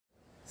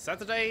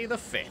Saturday the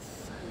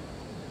 5th.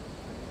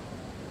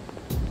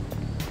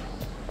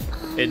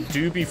 It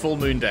do be full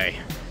moon day.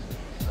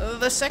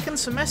 The second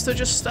semester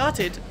just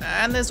started,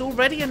 and there's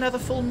already another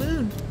full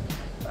moon.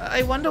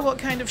 I wonder what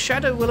kind of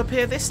shadow will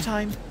appear this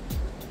time.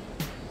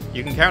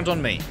 You can count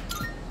on me.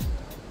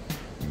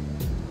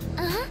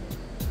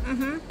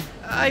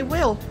 I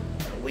will.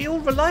 We all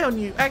rely on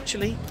you,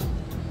 actually.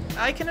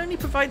 I can only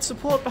provide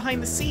support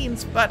behind the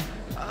scenes, but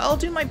I'll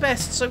do my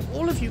best so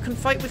all of you can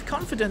fight with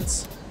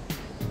confidence.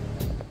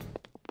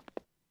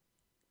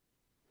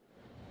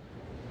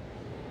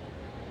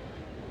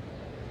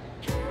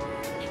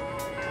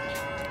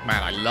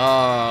 Man, I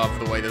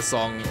love the way this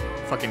song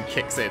fucking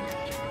kicks in.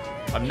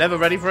 I'm never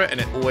ready for it,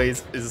 and it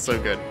always is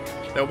so good.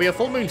 There will be a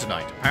full moon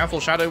tonight. A powerful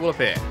shadow will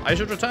appear. I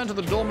should return to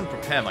the dorm and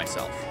prepare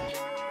myself.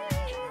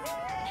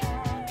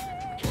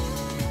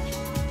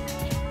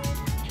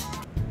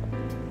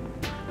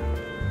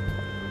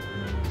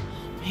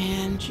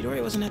 Man,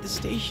 Chidori wasn't at the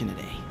station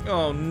today.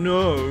 Oh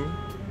no.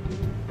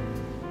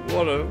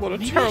 What a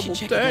terrible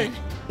day.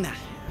 Nah,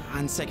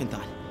 on second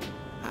thought,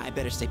 I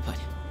better stay put.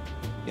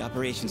 The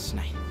operation's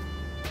tonight.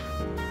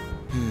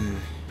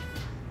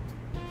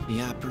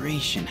 The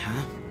operation,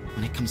 huh?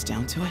 When it comes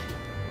down to it,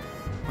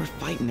 we're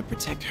fighting to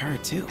protect her,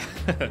 too.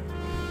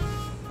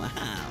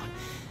 Wow.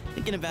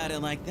 Thinking about it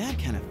like that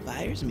kind of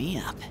fires me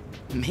up.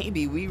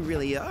 Maybe we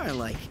really are,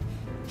 like,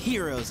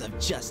 heroes of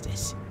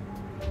justice.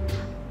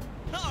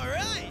 All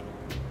right!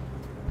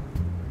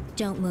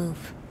 Don't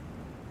move.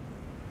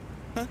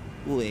 Huh?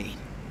 Wait.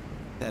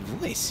 That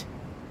voice.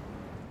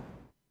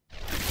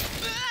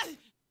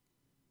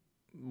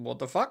 What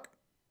the fuck?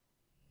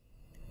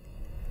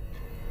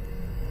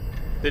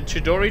 Did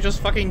Chidori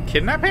just fucking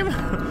kidnap him?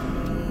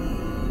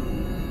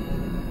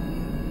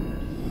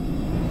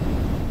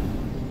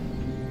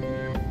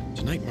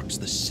 Tonight marks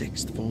the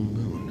 6th full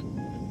moon.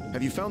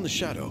 Have you found the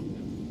shadow?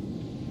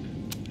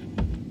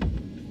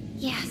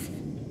 Yes.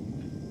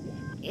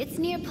 It's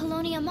near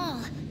Polonia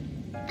Mall,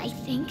 I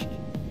think.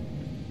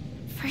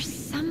 For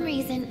some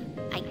reason,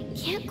 I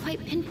can't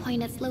quite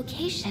pinpoint its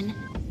location.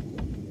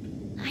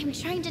 I'm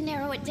trying to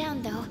narrow it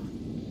down, though.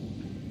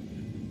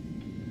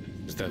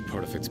 Is that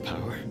part of its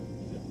power?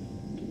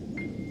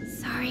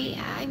 Sorry,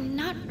 I'm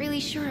not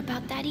really sure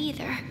about that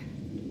either.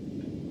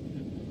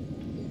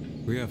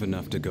 We have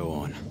enough to go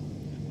on.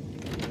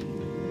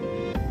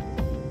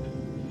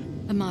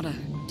 Amada,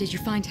 did you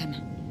find him?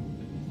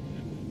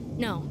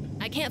 No,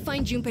 I can't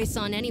find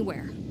Junpei-san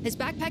anywhere. His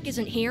backpack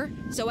isn't here,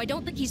 so I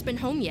don't think he's been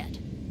home yet.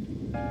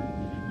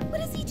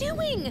 What is he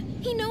doing?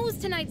 He knows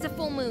tonight's a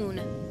full moon.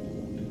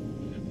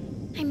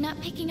 I'm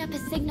not picking up a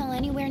signal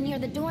anywhere near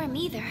the dorm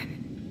either.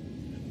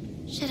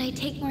 Should I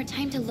take more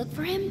time to look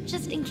for him,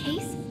 just in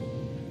case?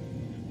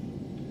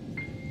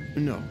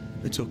 No,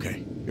 it's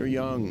okay. You're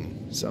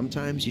young.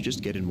 Sometimes you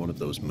just get in one of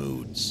those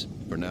moods.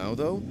 For now,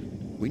 though,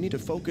 we need to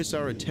focus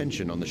our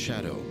attention on the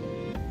shadow.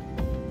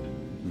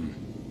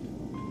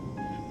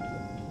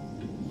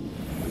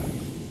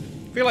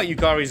 I feel like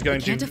Yukari's going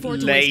to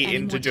lay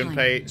into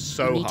Junpei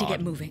so hard. We need to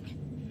get moving.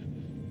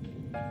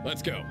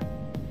 Let's go.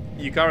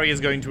 Yukari is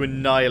going to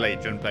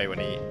annihilate Junpei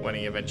when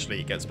he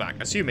eventually gets back.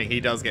 Assuming he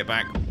does get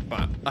back,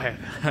 but I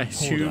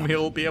assume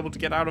he'll be able to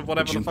get out of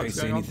whatever the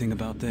fuck's going on. Did Junpei say anything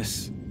about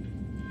this?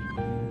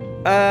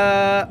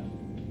 Why,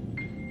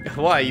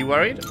 are you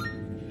worried?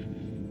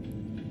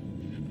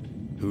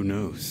 Who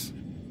knows?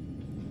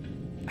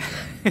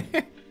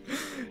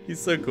 He's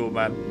so cool,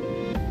 man.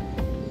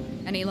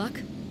 Any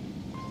luck?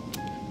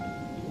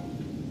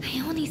 I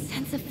only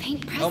sense a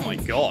faint presence. Oh my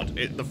god,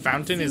 the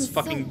fountain is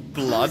fucking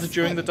blood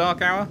during the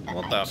dark hour?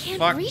 What the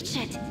fuck? I can't reach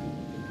it.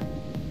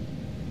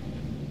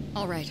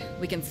 All right,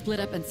 we can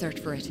split up and search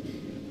for it.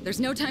 There's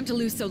no time to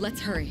lose, so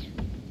let's hurry.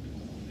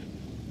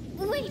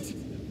 Wait!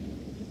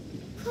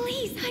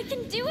 Please, I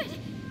can do it!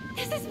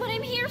 This is what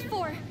I'm here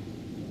for!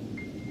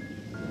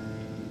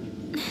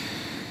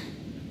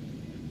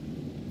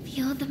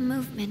 Feel the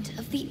movement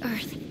of the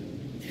earth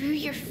through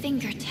your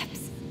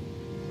fingertips.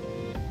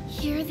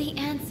 Hear the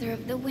answer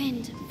of the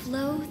wind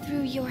flow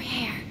through your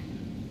hair.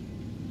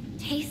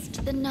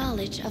 Taste the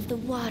knowledge of the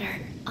water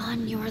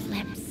on your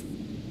lips.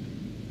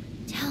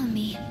 Tell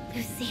me,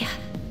 Lucia,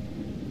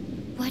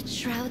 what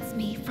shrouds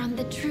me from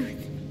the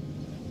truth?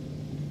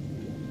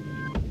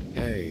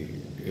 Hey,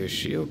 is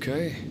she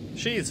okay?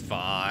 She's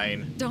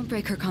fine. Don't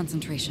break her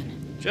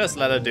concentration. Just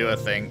let her do her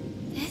thing.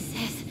 This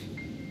is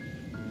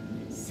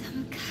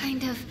some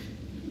kind of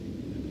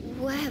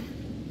web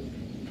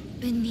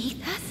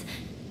beneath us?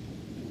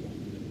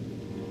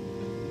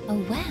 A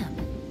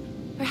web?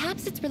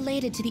 Perhaps it's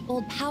related to the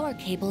old power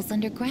cables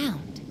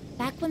underground.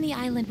 Back when the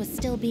island was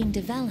still being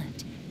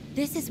developed,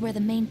 this is where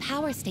the main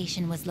power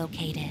station was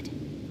located.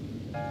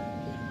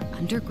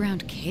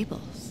 Underground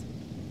cables?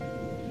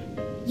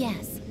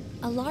 Yes,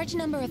 a large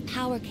number of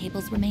power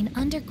cables remain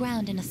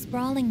underground in a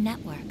sprawling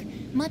network,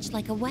 much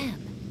like a web.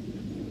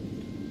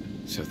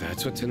 So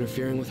that's what's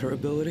interfering with her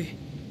ability?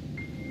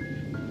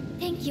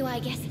 Thank you, I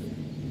guess.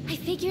 I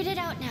figured it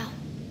out now.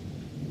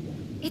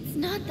 It's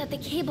not that the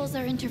cables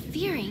are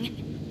interfering.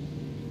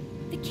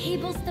 The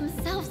cables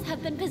themselves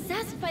have been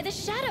possessed by the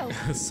shadow.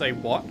 Say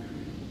what?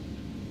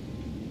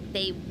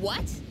 They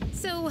what?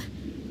 So,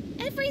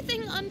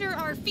 everything under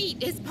our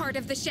feet is part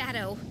of the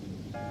shadow.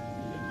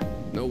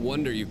 No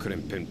wonder you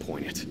couldn't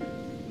pinpoint it.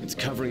 It's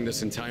covering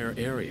this entire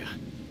area.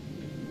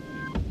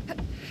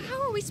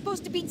 How are we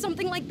supposed to beat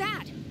something like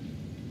that?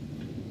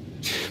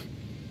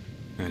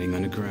 Hiding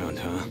underground,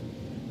 huh?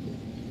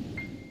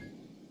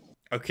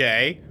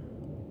 Okay.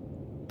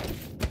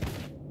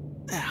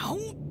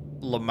 Ow!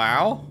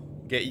 Lamau?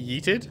 Get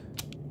yeeted?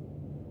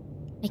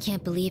 I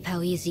can't believe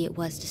how easy it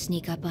was to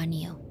sneak up on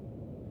you.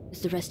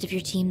 Is the rest of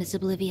your team this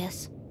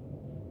oblivious?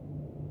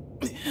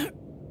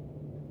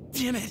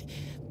 Damn it!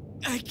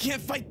 I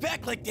can't fight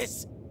back like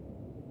this!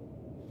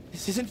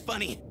 This isn't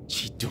funny,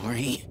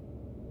 Chidori.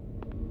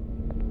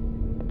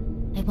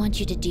 I want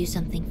you to do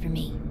something for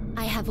me.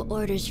 I have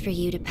orders for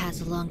you to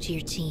pass along to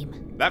your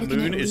team. That You can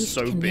moon at is least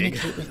so big.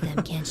 communicate with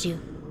them, can't you?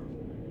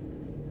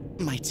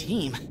 My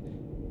team?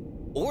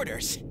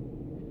 Orders?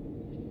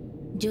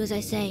 Do as I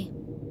say,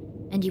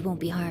 and you won't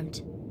be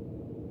harmed.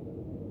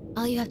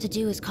 All you have to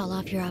do is call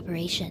off your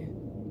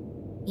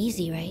operation.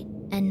 Easy, right?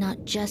 And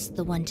not just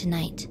the one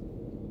tonight.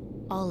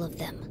 All of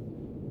them.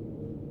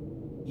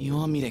 You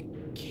want me to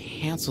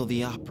cancel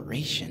the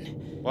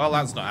operation? Well,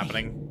 that's not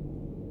happening.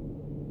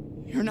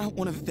 You're not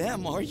one of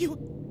them, are you?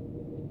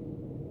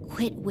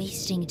 Quit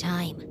wasting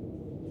time.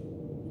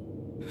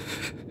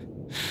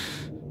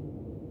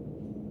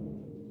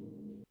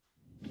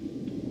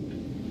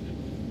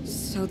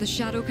 So the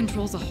shadow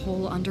controls a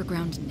whole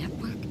underground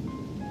network?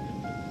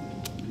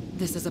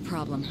 This is a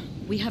problem.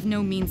 We have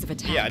no means of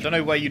attack. Yeah, I don't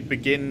know where you'd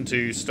begin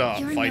to start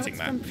Your fighting notes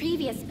that. from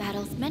previous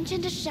battles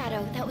mentioned a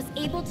shadow that was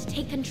able to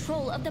take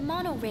control of the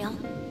monorail.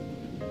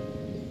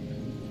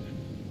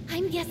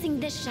 I'm guessing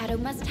this shadow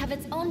must have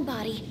its own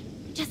body,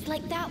 just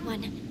like that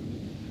one.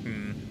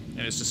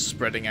 And it's just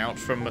spreading out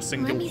from a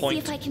single Let me point. see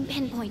if I can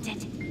pinpoint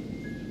it.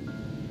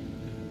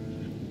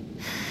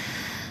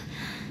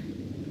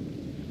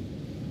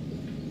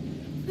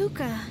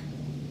 Fuka.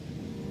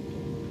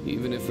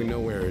 Even if we know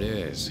where it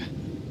is,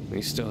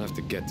 we still have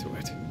to get to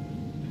it.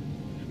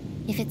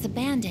 If it's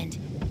abandoned,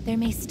 there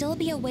may still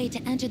be a way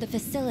to enter the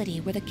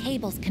facility where the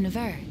cables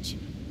converge.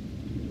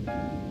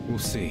 We'll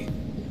see.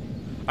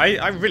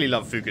 I really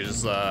love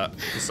Fuka's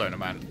persona,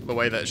 man. The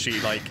way that she,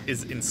 like,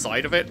 is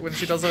inside of it when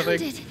she does her Found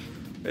thing. it.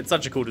 It's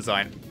such a cool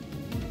design.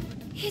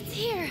 It's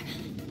here,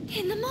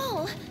 in the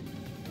mall.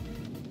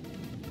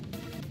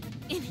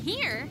 In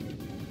here?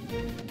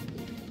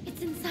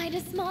 It's inside a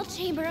small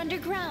chamber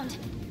underground.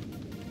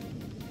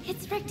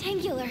 It's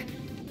rectangular,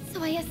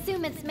 so I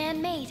assume it's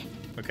man-made.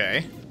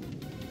 Okay.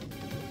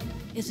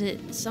 Is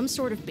it some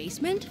sort of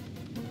basement?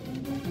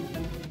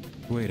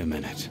 Wait a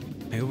minute.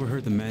 I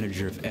overheard the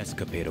manager of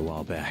Escapade a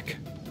while back.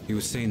 He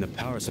was saying the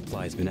power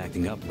supply's been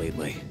acting up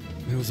lately.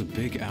 There was a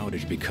big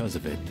outage because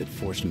of it that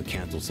forced him to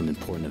cancel some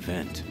important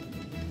event.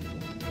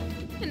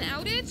 An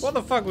outage? What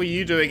the fuck were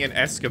you doing in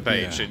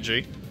Escapade, Yeah.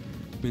 Shinji?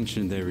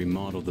 Mentioned they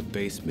remodeled the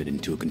basement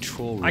into a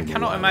control room. I a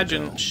cannot while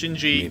imagine ago.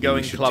 Shinji Maybe going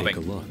we should clubbing.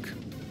 Take a look.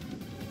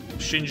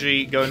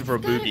 Shinji going for a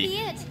Gotta boogie. be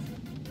it.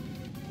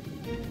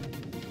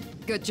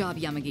 Good job,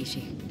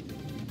 Yamagishi.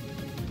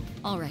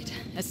 All right,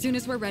 as soon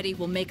as we're ready,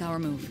 we'll make our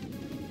move.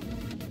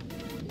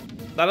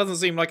 That doesn't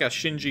seem like a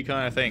Shinji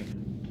kind of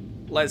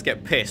thing. Let's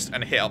get pissed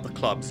and hit up the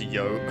clubs,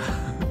 yo.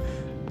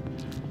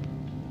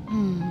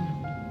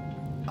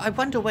 I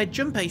wonder where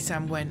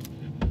Junpei-san went.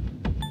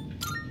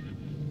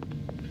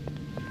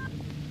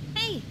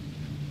 Hey!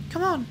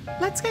 Come on,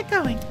 let's get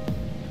going.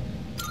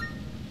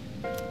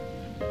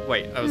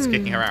 Wait, I was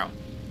kicking her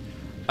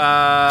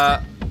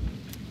out.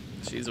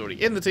 She's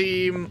already in the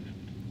team.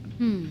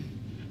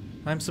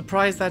 I'm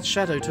surprised that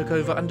shadow took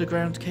over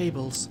underground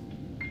cables.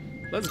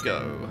 Let's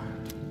go.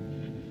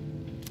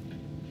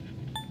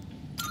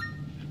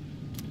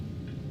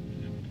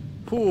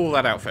 Ooh,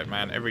 that outfit,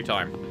 man. Every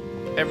time.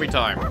 Every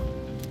time.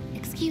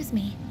 Excuse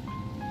me.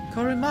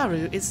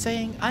 Koromaru is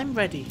saying I'm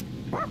ready.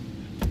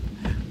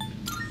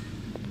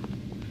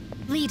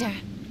 Leader,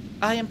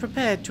 I am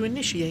prepared to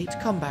initiate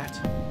combat.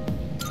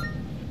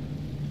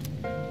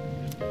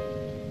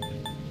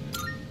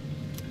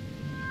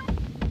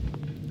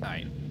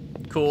 Alright.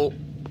 Cool.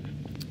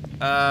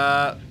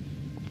 So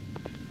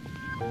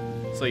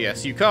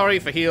yes,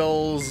 Yukari for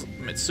heals,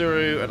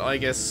 Mitsuru, and I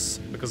guess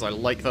because I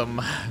like them.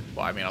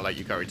 Well, I mean, I like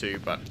Yukari too,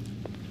 but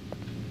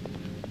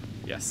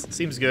yes,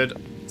 seems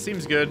good.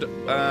 Seems good.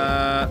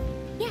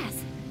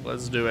 Yes.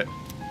 Let's do it.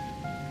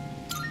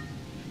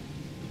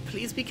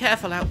 Please be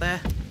careful out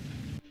there.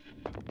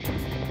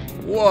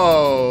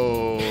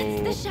 Whoa!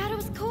 That's the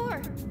shadow's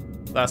core.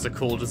 That's a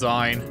cool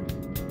design.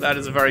 That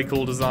is a very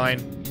cool design.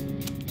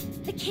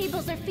 The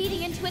cables are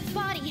feeding into its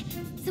body,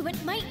 so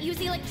it might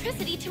use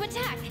electricity to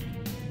attack.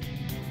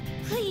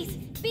 Please,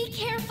 be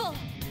careful.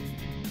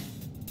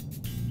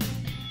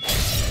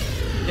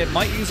 It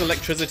might use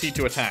electricity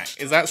to attack.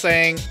 Is that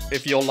saying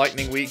if you're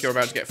lightning weak, you're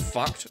about to get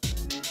fucked?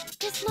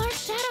 This large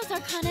shadow's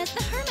arcana is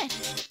the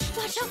hermit.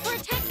 Watch out for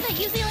attacks that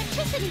use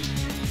electricity.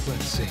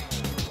 Let's see.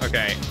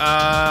 Okay,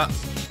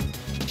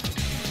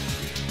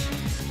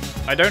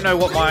 I don't know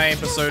what my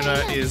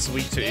persona is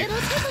weak to. It'll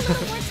take a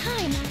little more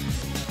time.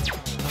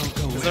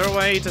 Is there a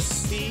way to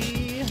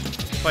see?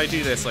 If I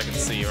do this, I can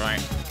see,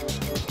 right?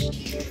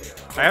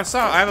 I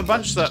have a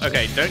bunch that...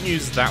 Okay, don't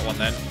use that one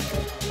then.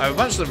 I have a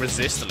bunch that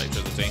resist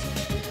electricity.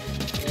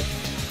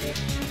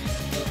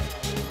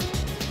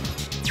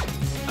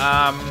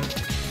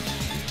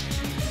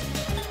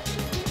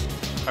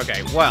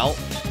 Okay, well.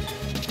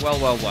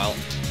 Well.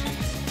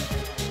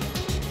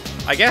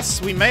 I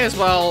guess we may as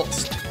well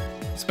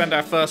spend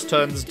our first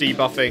turns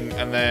debuffing,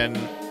 and then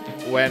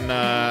when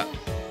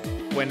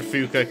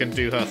Fuka can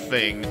do her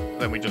thing,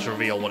 then we just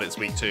reveal what it's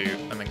weak to,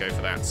 and then go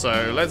for that.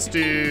 So let's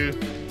do...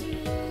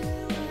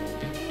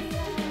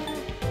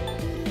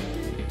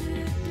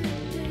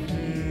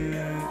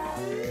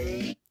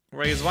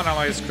 Raise one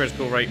ally's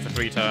critical rate for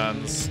 3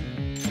 turns.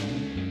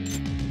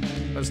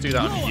 Let's do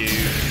that on you,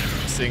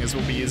 seeing as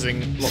we'll be using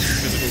lots of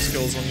physical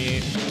skills on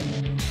you.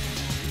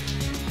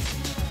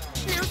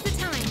 Now's the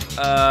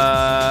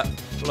time.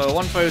 Lower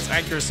one foe's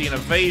accuracy and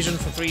evasion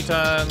for 3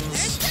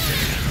 turns.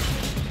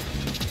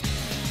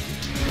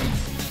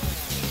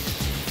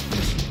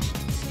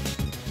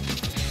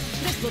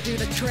 This will do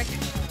the trick.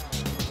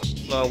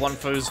 Lower one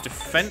foe's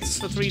defense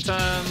for 3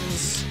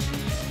 turns.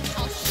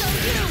 I'll show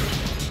you.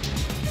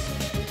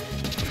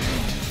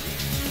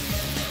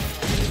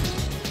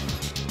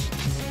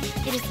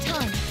 It is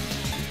time.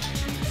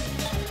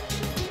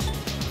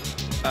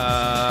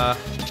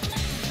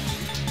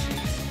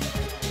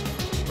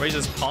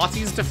 Raises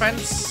party's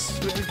defense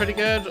would be pretty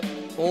good,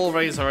 or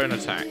raise her own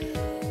attack.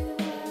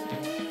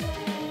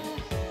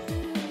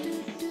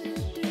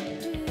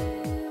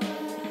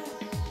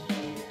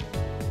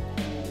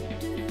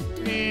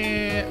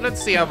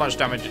 Let's see how much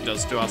damage it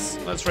does to us.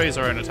 Let's raise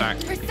our own attack.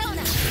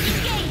 Persona,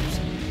 engage.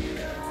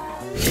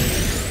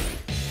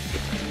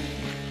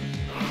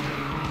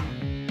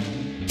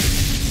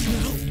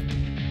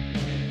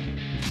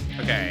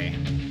 Okay.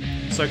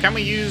 So can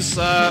we use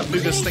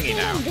Fuga's thingy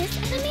now? This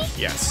enemy?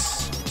 Yes.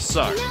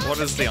 So, what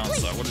is the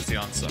answer? What is the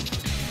answer?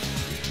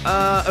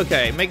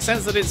 Okay, makes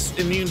sense that it's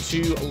immune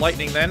to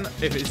lightning then,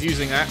 if it's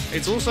using that.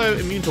 It's also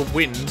immune to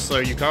wind,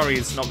 so Yukari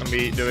is not going to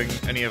be doing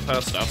any of her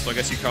stuff, so I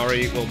guess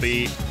Yukari will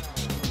be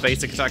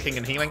basic attacking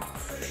and healing.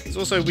 It's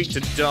also weak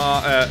to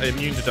dark,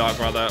 immune to dark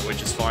rather,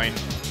 which is fine.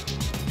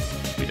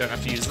 We don't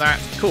have to use that.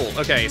 Cool,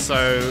 okay,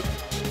 so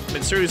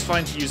Mitsuru's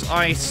fine to use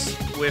ice,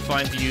 we're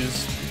fine to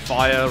use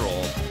fire,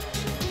 or...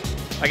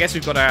 I guess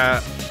we've got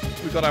our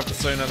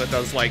persona that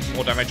does, like,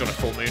 more damage on a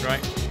full moon,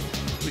 right?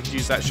 We could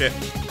use that shit.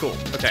 Cool.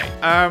 Okay.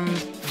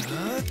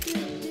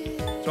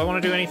 Do I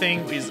want to do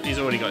anything? He's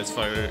already got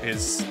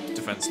his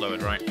defense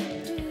lowered, right?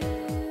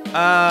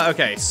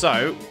 Okay,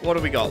 so, what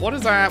do we got? What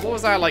was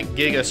our, like,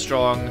 giga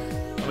strong...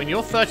 I mean,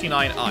 you're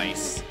 39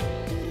 ice.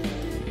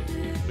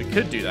 We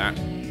could do that.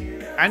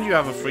 And you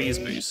have a freeze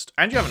boost.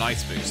 And you have an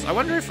ice boost. I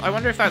wonder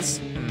if that's...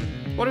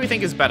 What do we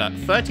think is better?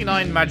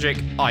 39 magic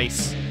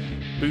ice,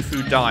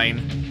 Bufu Dine,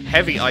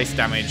 heavy ice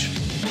damage,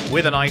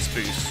 with an ice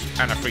boost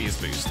and a freeze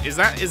boost. Is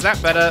that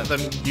better than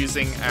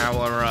using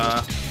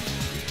our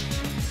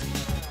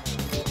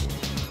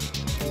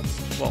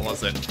what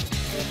was it?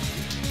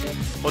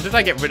 Or did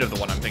I get rid of the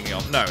one I'm thinking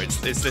of? No, it's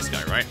this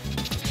guy, right?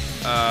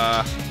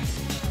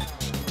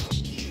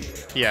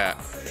 Yeah.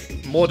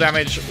 More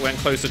damage when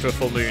closer to a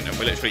full moon, and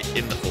we're literally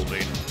in the full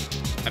moon.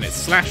 And it's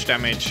slash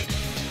damage,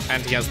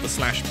 and he has the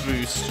slash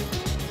boost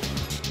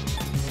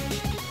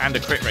and a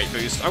crit rate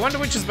boost. I wonder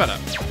which is better.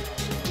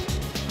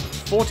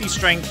 40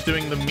 strength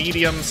doing the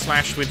medium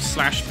slash with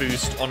slash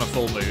boost on a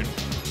full moon.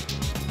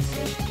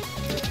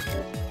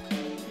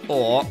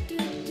 Or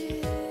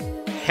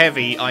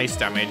heavy ice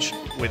damage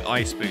with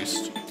ice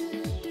boost.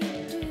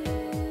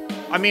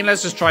 I mean,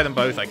 let's just try them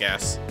both, I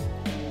guess.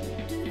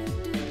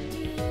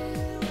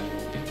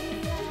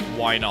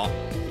 Why not?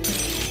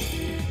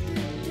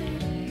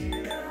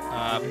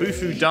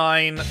 Bufu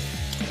Dine.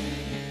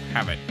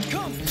 Have it.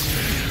 Come.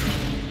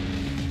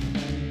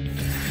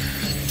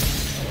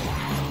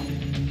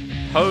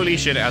 Holy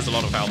shit, it has a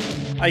lot of health.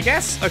 I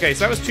guess, okay, so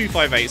that was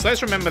 258, so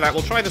let's remember that.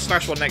 We'll try the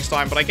slash one next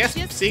time, but I guess,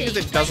 seeing as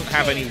it doesn't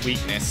have any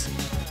weakness,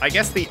 I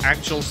guess the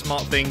actual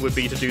smart thing would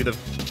be to do the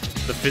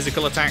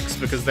physical attacks,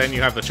 because then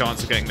you have the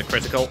chance of getting the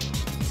critical.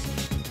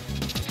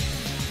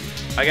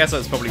 I guess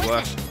that's probably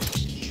worth.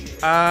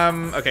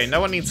 Okay,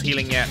 no one needs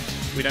healing yet.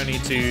 We don't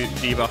need to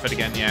debuff it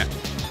again yet.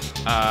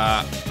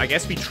 I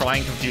guess we try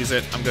and confuse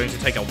it. I'm going to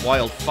take a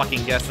wild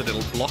fucking guess that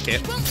it'll block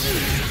it.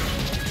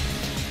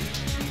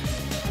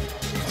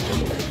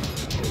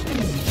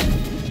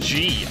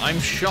 Gee, I'm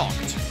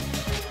shocked.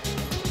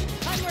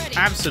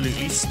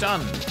 Absolutely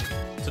stunned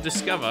to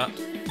discover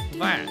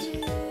that.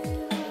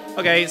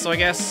 Okay, so I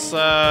guess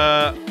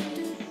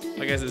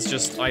it's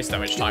just ice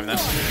damage time then.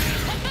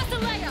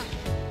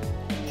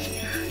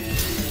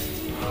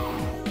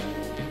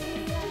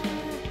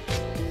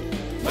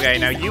 Okay,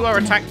 now you are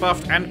attack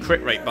buffed and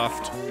crit rate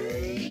buffed.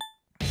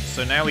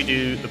 So now we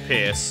do the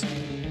pierce.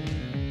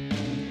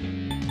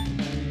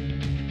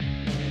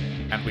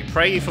 And we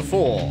pray for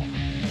 4.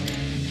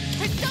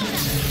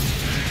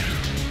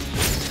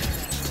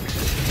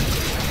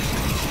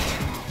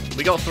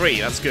 We got 3.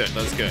 That's good.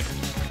 That's good.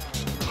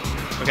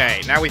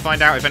 Okay, now we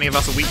find out if any of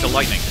us are weak to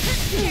lightning.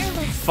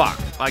 Fuck.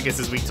 Aigis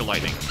is weak to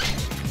lightning.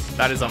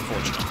 That is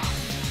unfortunate.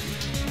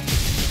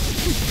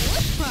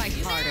 Try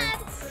harder.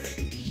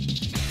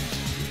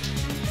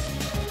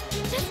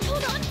 Just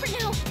hold on for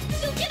now.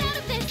 You'll get out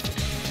of this.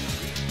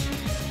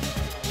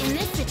 In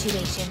this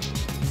situation,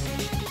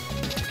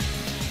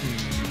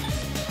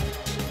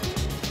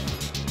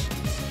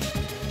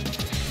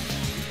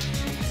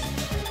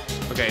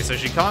 Okay, so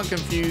she can't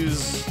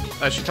confuse...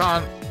 she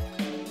can't...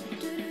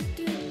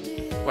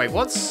 Wait,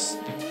 what's...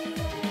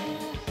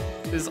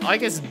 Is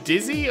Aigis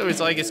dizzy or is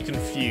Aigis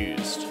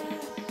confused?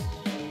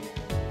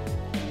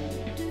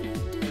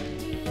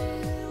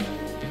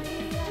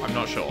 I'm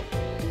not sure.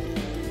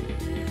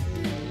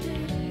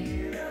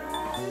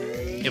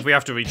 If we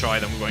have to retry,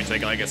 then we won't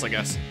take Aigis, I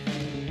guess.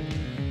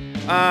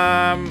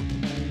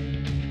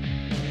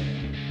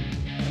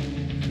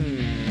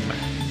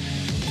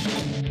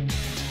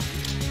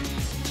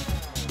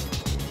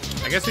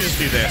 I guess we just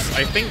do this.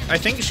 I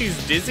think she's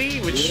dizzy,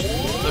 which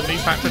the new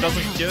factor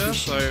doesn't cure,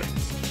 so...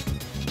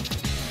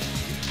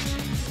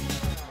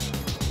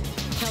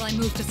 Shall I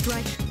move to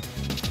strike?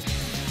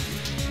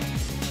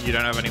 You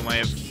don't have any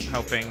way of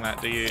helping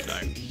that, do you?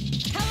 No.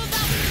 how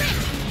about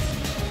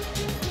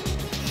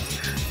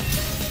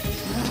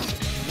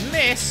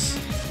Miss!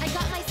 I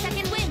got my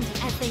second wind,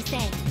 as they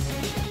say.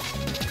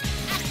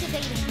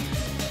 Activating.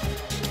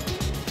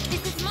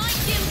 This is my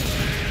duty.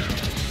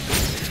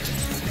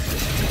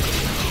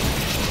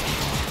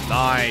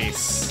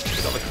 Nice.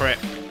 We got the crit.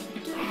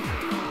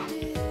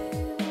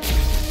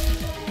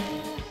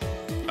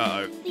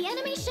 Uh-oh. The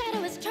enemy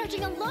shadow is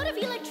charging a lot of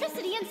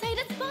electricity inside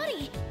its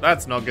body.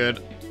 That's not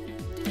good.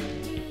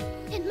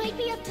 It might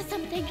be up to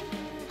something.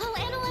 I'll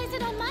analyze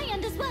it on my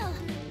end as well.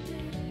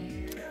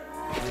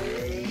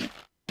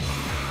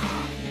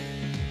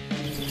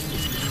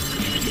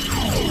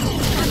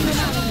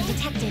 Abnormality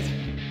detected.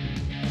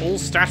 All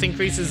stat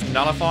increases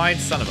nullified,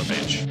 son of a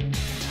bitch.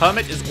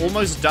 Hermit is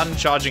almost done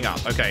charging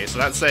up. Okay, so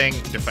that's saying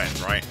defend,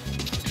 right?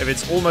 If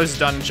it's almost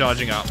done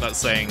charging up, that's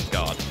saying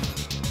guard.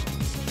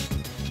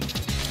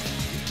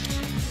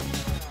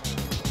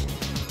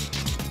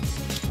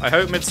 I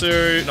hope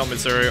Mitsuru, not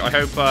Mitsuru, I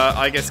hope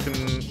Aigis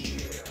can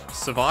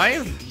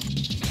survive.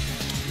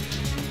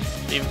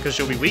 Even because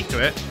she'll be weak to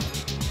it.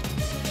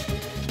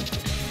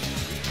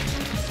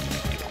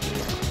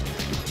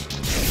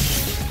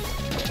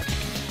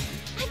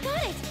 I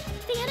got it!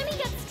 The enemy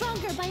gets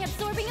stronger by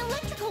absorbing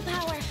electrical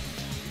power.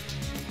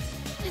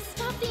 To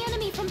stop the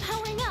enemy from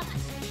powering up,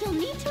 you'll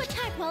need to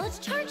attack while it's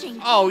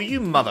charging. Oh, you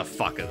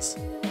motherfuckers.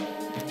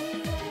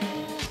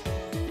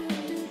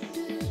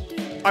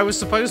 I was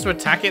supposed to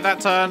attack it that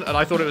turn, and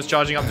I thought it was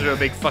charging up to do a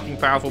big fucking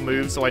powerful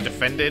move, so I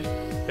defended.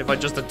 If I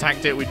just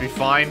attacked it, we'd be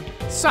fine.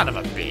 Son of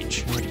a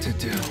bitch. What to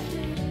do?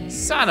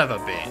 Son of a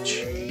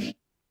bitch.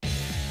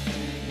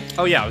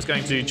 Oh yeah, I was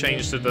going to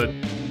change to the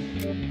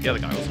other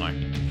guy, wasn't I?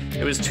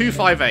 It was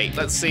 258.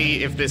 Let's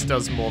see if this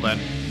does more then.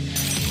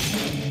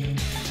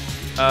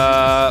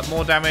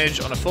 More damage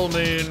on a full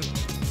moon.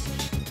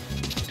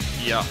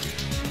 Yeah.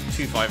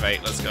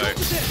 258, let's go.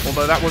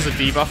 Although that was a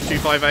debuff,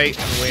 258,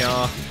 and we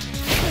are...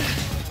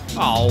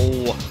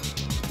 Oh.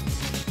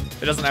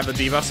 It doesn't have the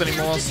debuffs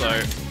anymore,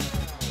 so...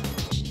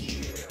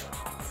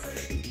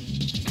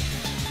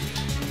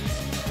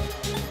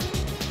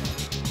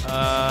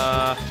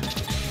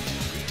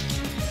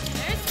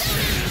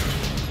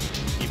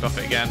 Debuff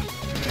it again.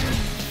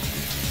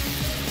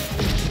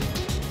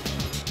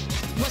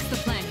 What's the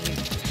plan here?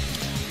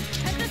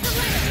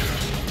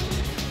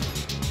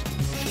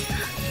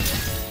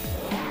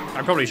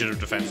 I probably should have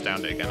defense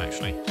downed it again,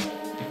 actually.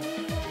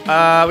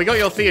 We got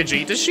your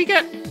Theurgy. Does she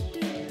get...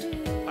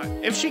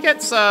 If she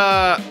gets,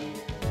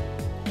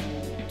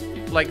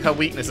 like, her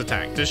weakness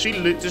attack, does she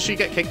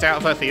get kicked out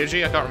of her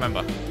Theurgy? I can't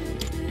remember.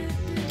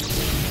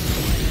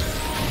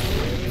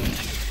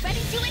 Ready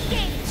to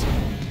engage.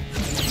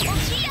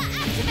 Orchia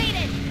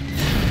activated.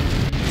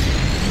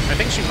 I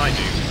think she might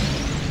do.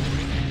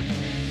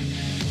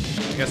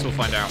 I guess we'll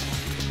find out.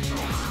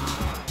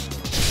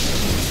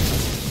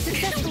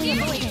 Successfully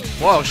avoided.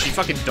 Whoa, she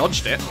fucking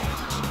dodged it.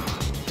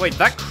 Wait,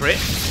 that crit?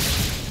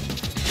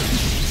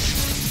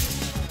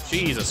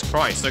 Jesus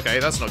Christ, okay,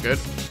 that's not good.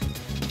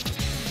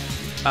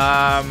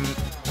 I'll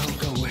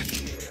go with.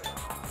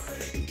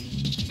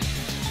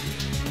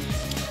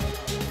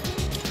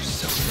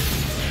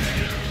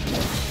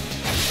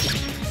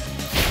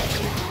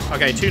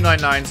 Okay,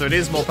 299, so it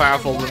is more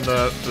powerful than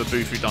the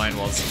Bufudyne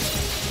was.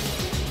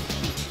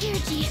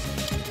 Theurgy.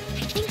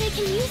 I think I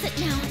can use it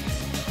now.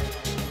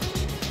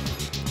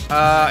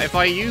 If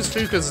I use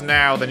Fuka's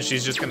now, then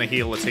she's just gonna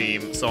heal the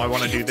team, so I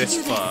want to do this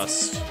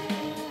first.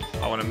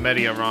 I want to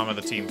Mediarama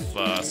the team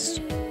first,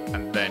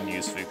 and then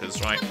use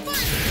Fuka's, right?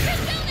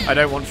 I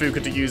don't want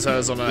Fuka to use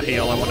hers on her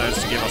heal, I want hers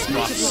to give us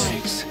buffs.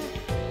 Thanks.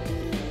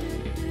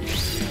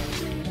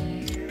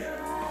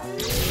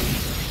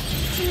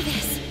 Do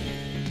this.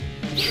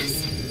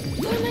 Yes,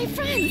 for my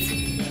friends.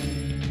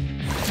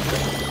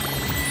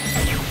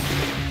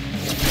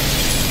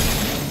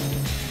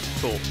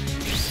 Cool.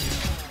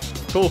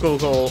 Cool, cool,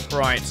 cool.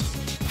 Right.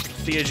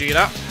 Theurgy it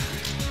up.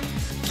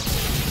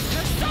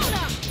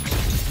 Persona!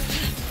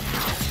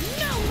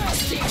 No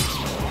mercy!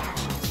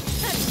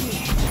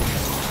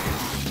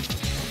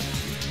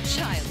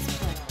 Child's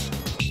play.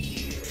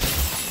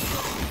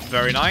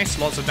 Very nice.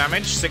 Lots of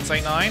damage.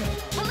 689.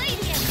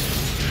 Palladium!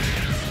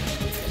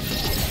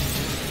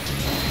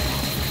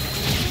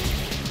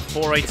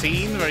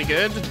 418. Very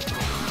good.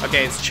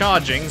 Okay, it's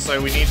charging,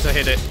 so we need to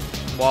hit it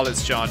while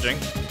it's charging.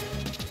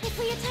 If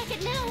we attack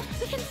it now,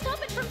 we can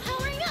stop it from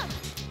powering up.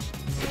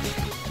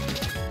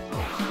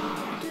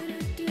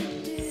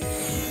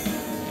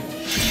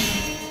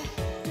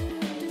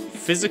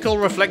 Physical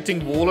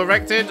reflecting wall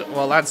erected?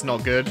 Well, that's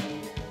not good.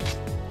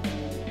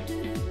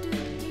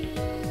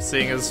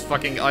 Seeing as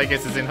fucking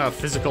Aigis is in her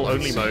physical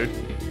only mode.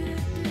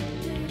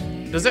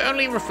 Does it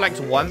only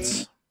reflect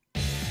once?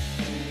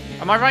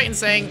 Am I right in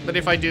saying that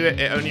if I do it,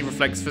 it only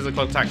reflects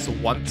physical attacks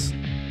once?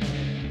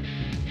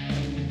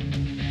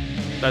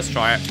 Let's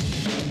try it.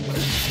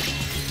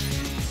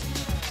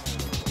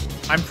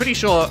 I'm pretty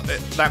sure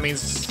that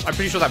means... I'm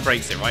pretty sure that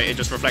breaks it, right? It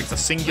just reflects a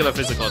singular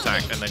physical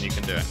attack and then you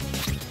can do it.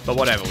 But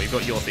whatever, we've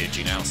got your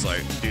Theurgy now, so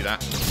do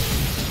that.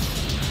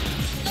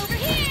 Over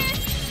here!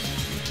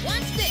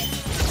 Watch this!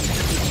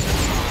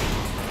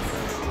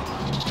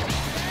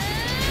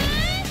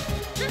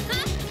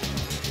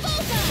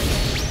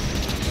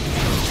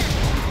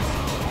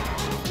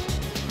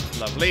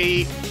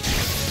 Lovely.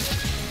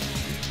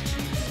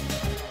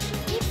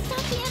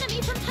 Stop the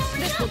enemy from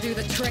powering This up. will do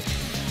the trick.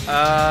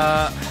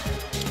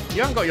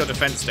 You haven't got your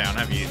defense down,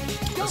 have you?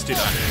 Let's do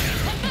that.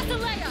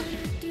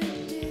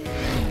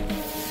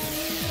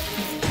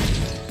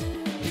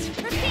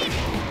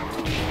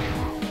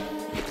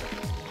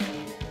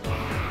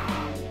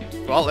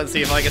 Well, let's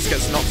see if Aigis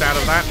gets knocked out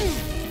of that.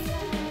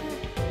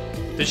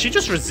 Did she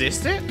just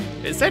resist it?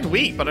 It said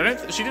weak, but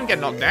she didn't get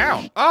knocked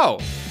down. Oh.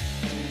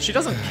 She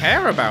doesn't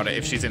care about it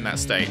if she's in that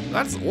state.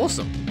 That's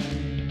awesome.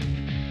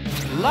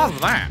 Love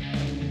that.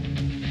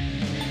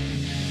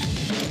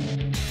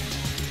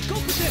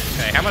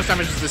 Okay, how much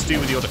damage does this do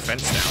with your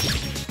defense now?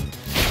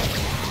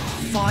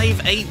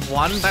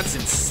 581? That's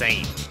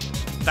insane.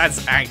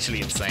 That's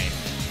actually insane.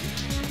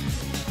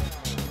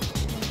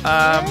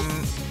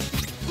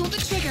 Pull the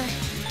trigger.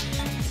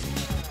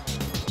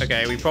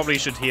 Okay, we probably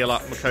should heal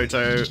up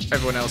Makoto.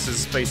 Everyone else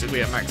is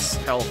basically at max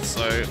health,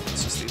 so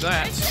let's just do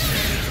that.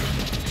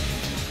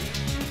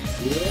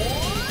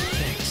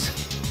 Thanks.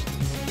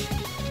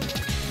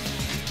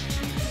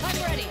 I'm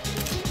ready.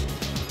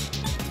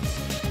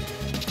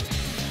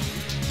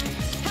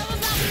 How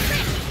about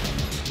this?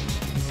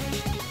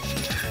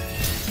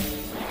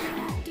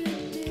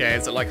 Okay,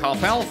 it's at like half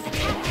health.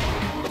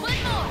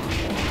 One more.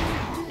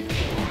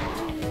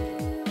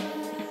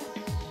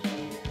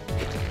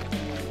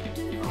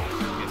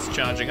 It's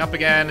charging up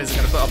again. Is it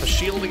going to put up a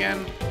shield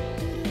again?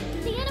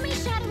 The enemy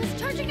shadow is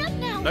charging up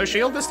now. No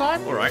shield this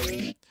time?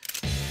 Alright.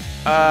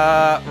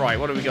 Right,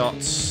 what do we got?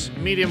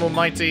 Medium or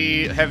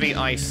mighty, heavy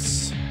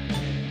ice.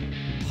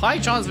 High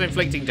chance of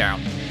inflicting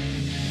down.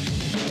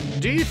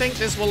 Do you think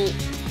this will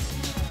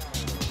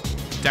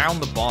down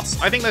the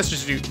boss? I think let's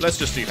just do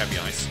heavy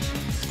ice.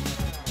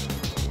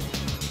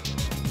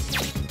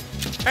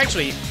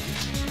 Actually,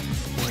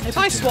 if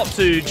I swap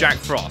to Jack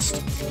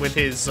Frost with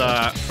his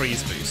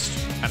freeze boost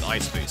and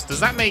ice boost, does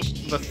that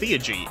make the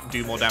Theurgy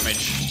do more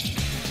damage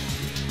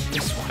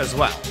as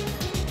well?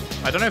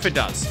 I don't know if it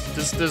does.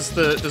 Does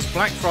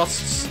Black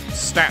Frost's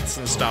stats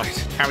and stuff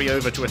carry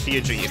over to a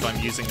Theurgy if I'm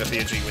using the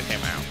Theurgy with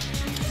him out?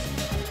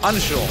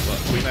 Unsure, but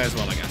we may as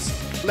well, I guess.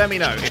 Let me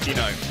know if you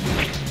know.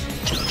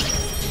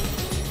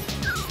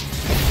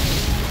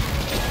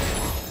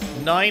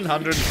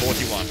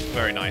 941.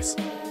 Very nice.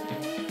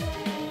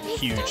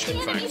 Huge, Stop the in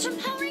enemy fact. from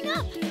powering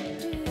up.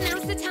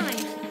 Now's the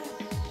time.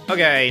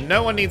 Okay,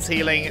 no one needs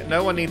healing.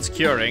 No one needs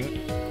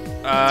curing.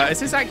 Is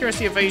his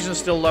accuracy evasion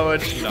still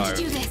lowered? No. Let's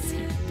do this.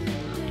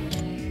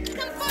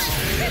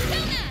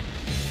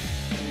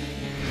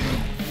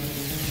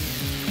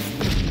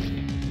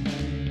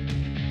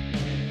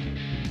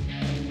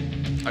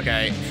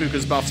 Okay,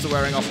 Fuka's buffs are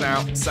wearing off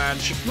now. Sag.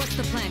 What's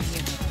the plan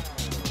here?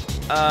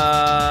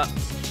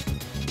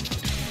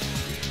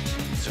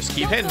 Just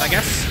keep hitting, I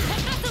guess.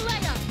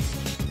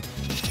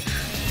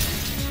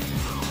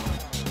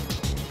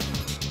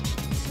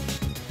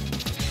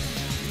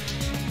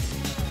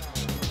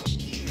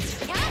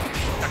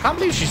 I can't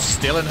believe she's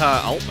still in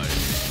her ult mode.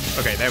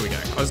 Okay, there we go.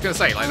 I was gonna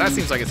say, like, that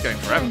seems like it's going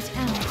forever.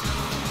 Unexpected.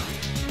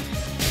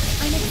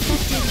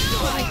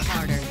 Try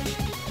harder.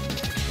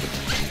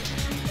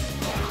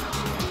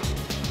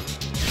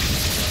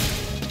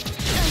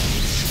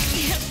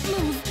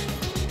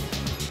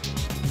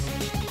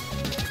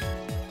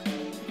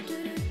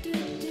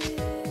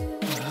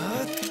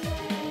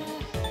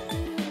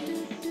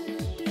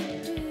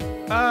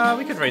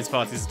 We could raise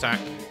Party's attack,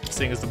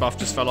 seeing as the buff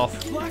just fell off.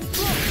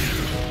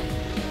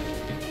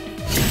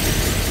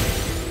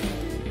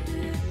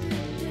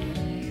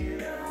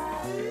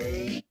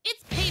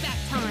 It's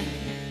payback time.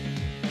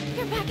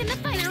 You're back in the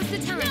fight. Now's the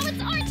time. Now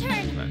it's our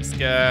turn. Let's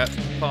get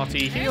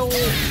Party heal.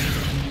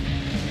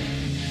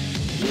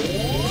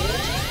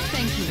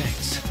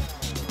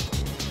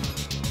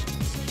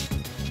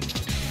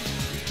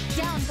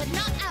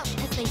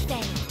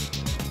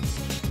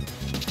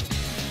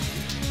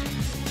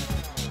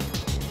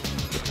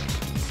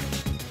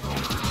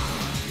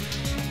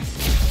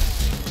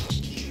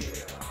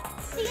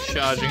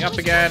 Charging up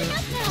again.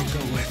 I'll go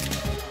with.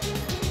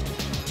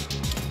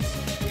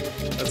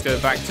 Let's go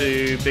back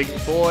to Big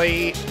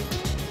Boy.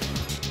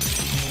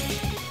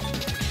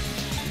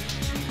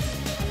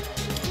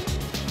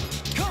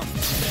 Come.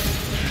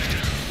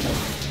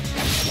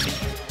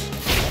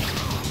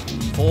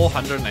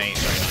 408.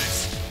 Very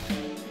nice.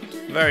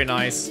 Very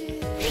nice.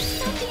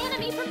 Stop the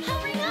enemy from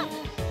powering up.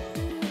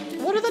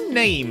 What are the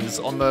names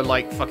on the,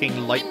 like,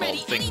 fucking light bulb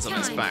things on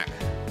its back?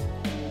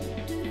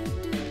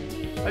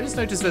 I just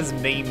noticed there's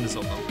names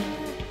on them.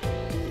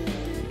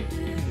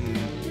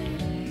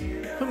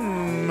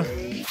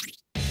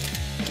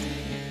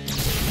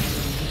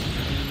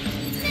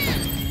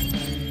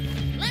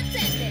 Let's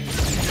end this.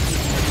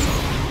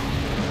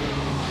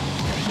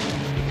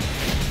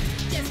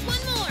 Just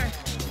one more.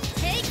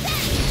 Take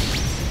that.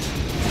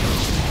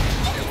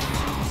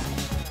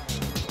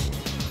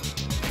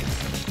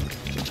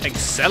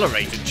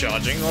 Accelerated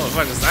charging? What the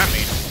fuck does that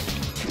mean?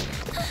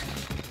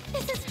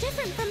 This is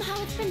different from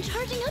how it's been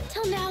charging up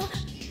till now.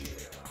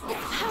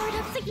 It's powered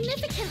up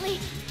significantly.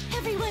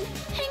 Everyone,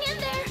 hang in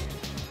there.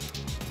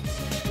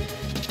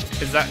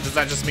 Does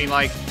that just mean,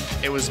 like,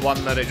 it was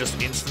one that it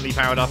just instantly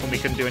powered up and we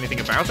couldn't do anything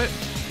about it?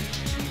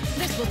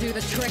 This will do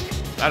the trick.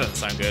 That doesn't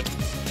sound good.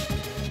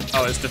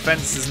 Oh, its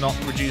defense is not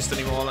reduced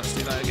anymore. Let's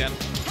do that again.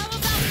 How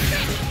about this?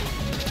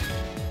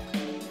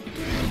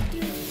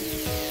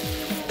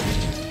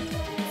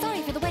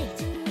 Sorry for the wait.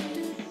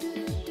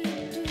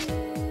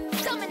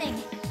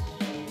 Summoning.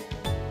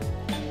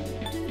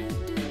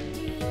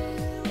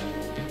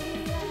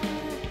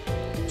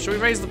 Should we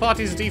raise the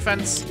party's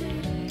defense?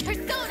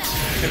 Persona.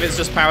 If it's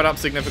just powered up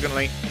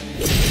significantly.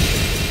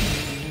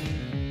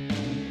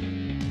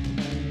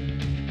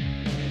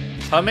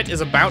 Hermit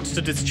is about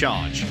to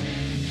discharge.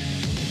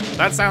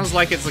 That sounds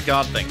like it's a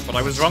guard thing, but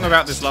I was wrong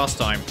about this last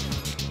time.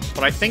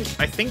 But I think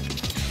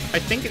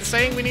it's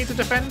saying we need to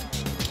defend.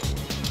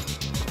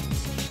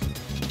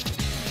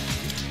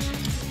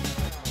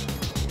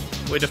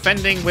 We're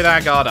defending with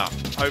our guard up.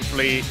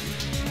 Hopefully,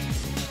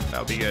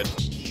 that'll be good.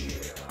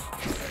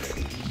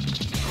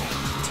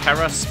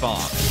 Terra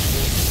Spark.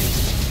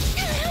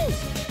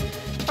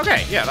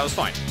 Okay, yeah, that was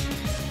fine.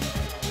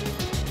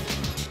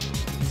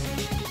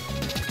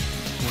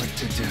 What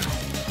to do?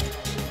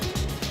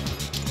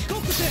 Go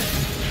for that.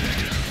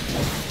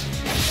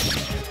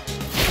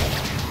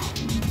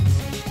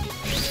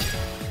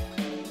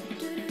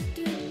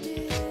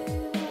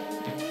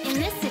 In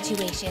this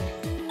situation,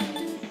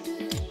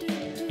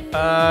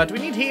 Do we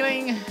need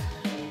healing?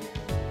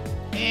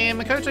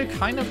 Makoto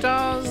kind of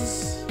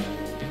does.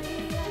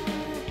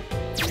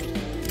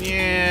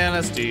 Yeah,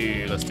 let's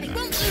do that.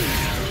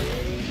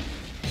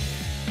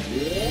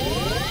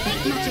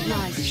 Much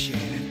obliged. Appreciate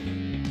it.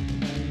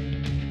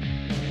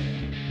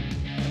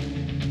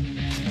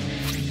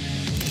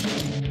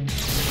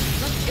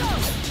 Let's go.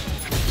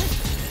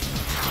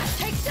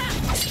 Take that.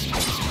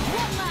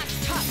 One last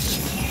touch.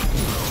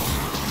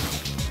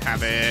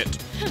 Have it.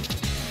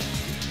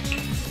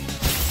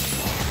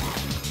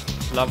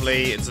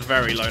 Lovely, it's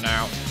very low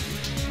now.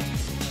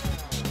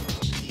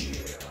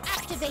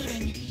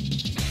 activating.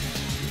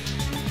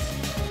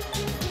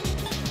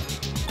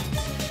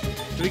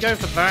 Do we go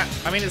for that?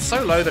 I mean, it's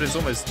so low that it's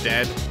almost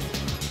dead.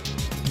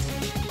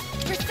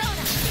 Persona.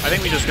 I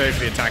think we just go for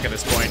the attack at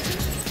this point.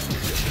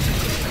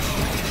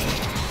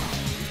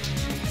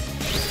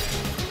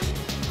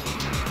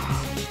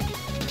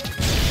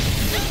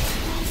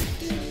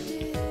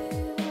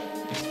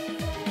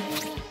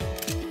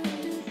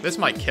 This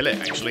might kill it,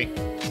 actually.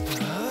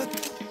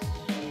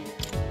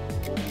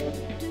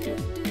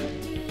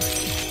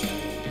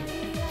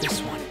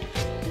 This one.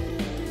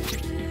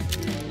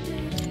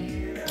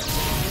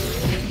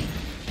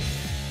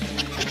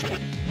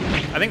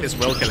 I think this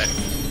will kill it.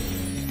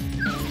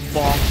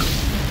 Bonk.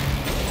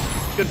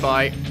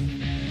 Goodbye.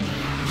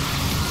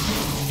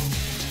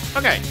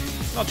 Okay,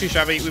 not too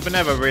shabby. We were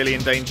never really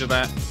in danger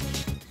there.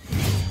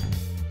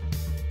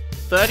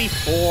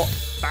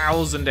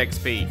 34,000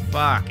 XP.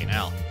 Fucking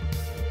hell.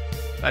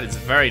 That is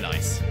very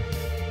nice.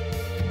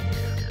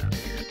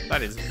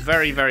 That is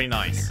very, very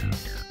nice.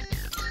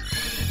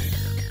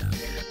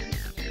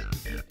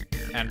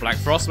 And Black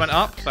Frost went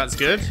up. That's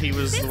good. He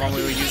was the one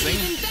we were using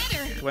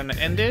when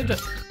it ended.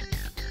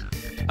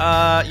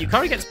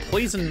 Yukari gets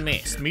Poison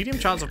Mist. Medium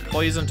chance of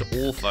poison to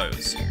all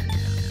foes.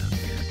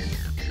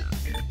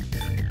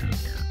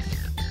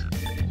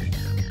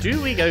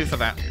 Do we go for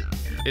that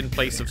in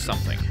place of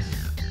something?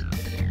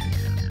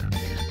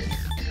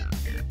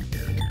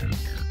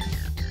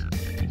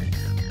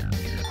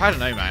 I don't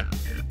know, man.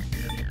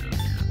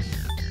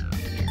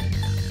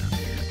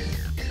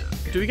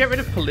 Do we get rid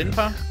of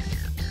Palinpa?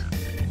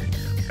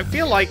 I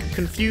feel like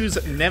Confuse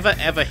never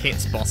ever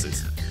hits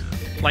bosses.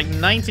 Like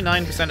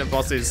 99% of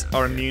bosses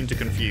are immune to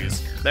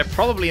Confuse. They're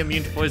probably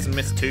immune to Poison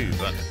Mist too,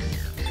 but...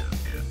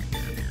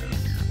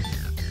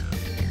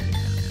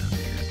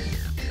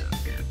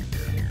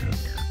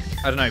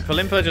 I don't know,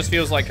 Palinpa just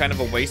feels like kind of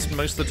a waste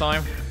most of the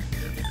time.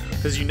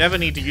 Because you never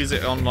need to use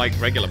it on like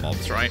regular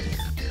mobs, right?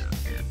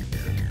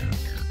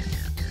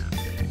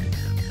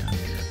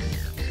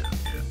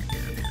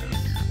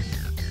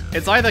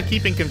 It's either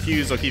keeping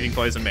Confused or keeping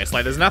Poison Mist.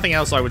 Like, there's nothing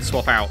else I would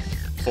swap out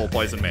for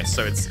Poison Mist,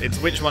 so it's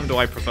which one do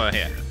I prefer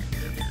here?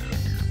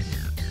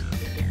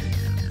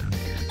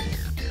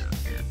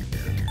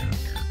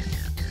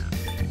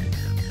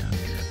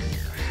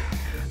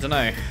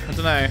 I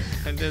don't know.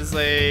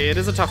 It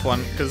is a tough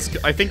one, because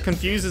I think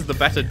Confuse is the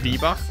better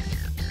debuff.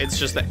 It's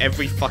just that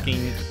every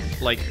fucking,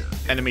 like,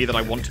 enemy that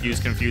I want to use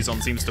Confuse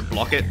on seems to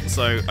block it,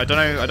 so I don't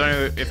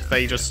know if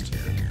they just...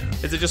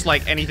 Is it just,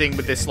 like, anything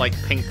with this, like,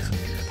 pink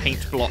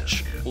paint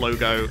blotch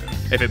logo,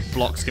 if it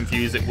blocks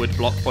Confuse, it would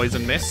block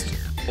Poison Mist?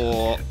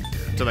 Or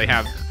do they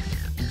have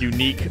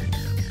unique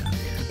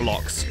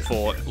blocks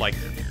for, like,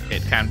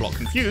 it can block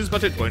Confuse,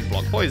 but it won't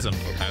block Poison,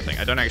 or kind of thing?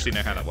 I don't actually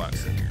know how that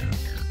works.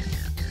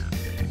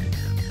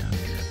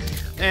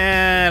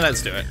 And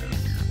let's do it.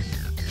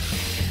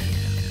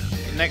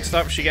 Next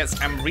up, she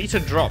gets Amrita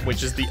Drop,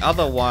 which is the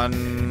other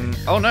one.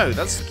 Oh no,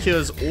 that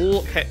cures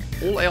all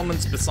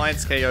ailments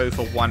besides KO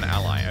for one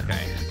ally.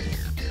 Okay.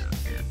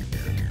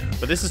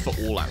 But this is for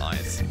all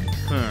allies.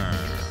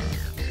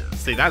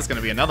 See, that's going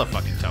to be another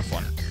fucking tough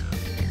one.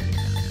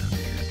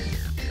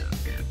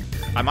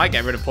 I might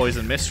get rid of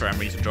Poison Mist for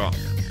Amrita Drop.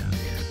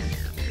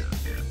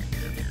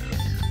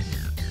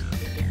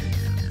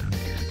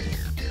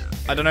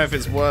 I don't know if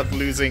it's worth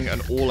losing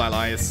an all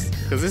allies,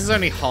 because this is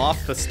only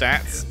half the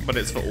stats, but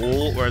it's for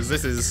all, whereas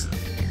this is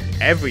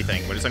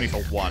everything, but it's only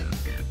for one.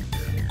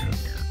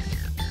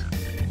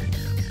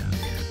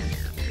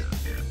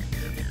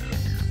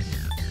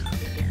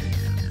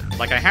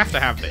 Like, I have to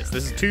have this.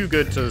 This is too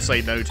good to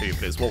say no to,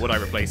 but it's what would I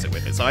replace it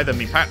with? It's either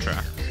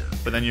Mipatra,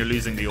 but then you're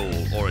losing the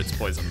all, or it's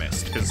Poison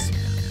Mist, because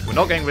we're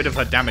not getting rid of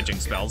her damaging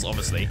spells,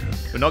 obviously.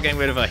 We're not getting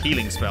rid of her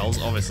healing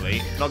spells,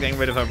 obviously. Not getting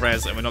rid of her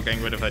res, and we're not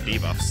getting rid of her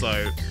debuff,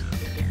 so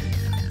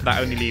that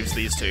only leaves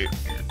these two.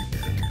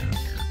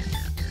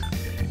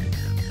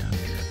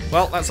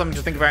 Well, that's something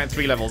to think about in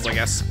 3 levels, I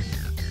guess.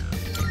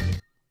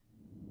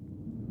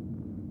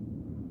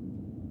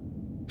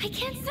 I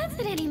can't sense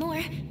it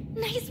anymore.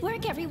 Nice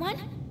work, everyone.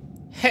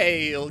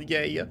 Hell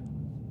yeah.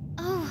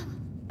 Oh,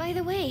 by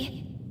the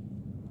way,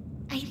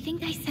 I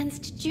think I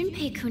sensed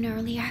Junpei-kun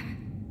earlier.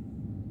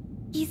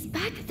 He's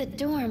back at the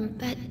dorm,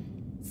 but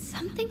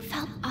something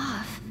felt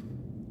off.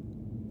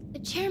 The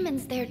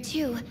chairman's there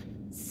too,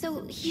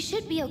 so he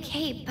should be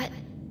okay, but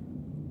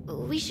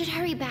we should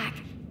hurry back,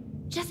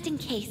 just in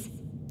case.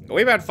 Are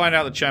we about to find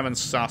out the chairman's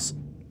sus?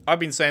 I've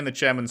been saying the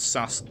chairman's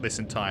sus this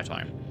entire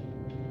time.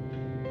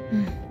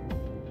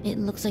 It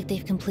looks like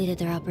they've completed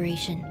their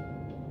operation.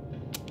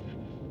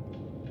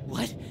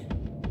 What?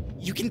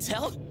 You can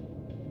tell?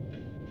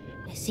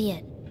 I see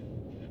it.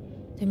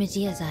 Through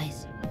Medea's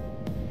eyes.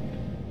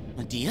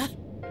 Medea?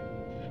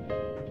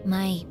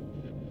 My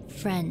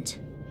friend.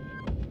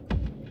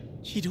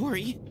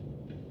 Chidori?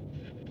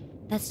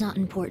 That's not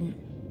important.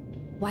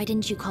 Why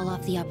didn't you call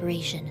off the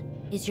operation?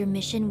 Is your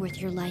mission worth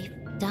your life?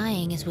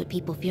 Dying is what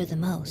people fear the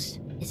most,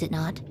 is it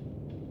not?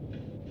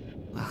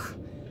 Well,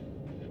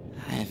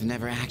 I've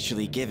never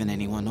actually given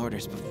anyone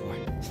orders before.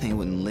 They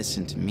wouldn't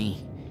listen to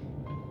me.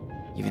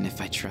 Even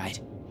if I tried.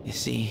 You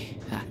see,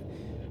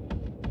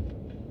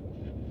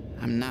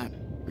 I'm not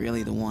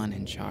really the one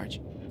in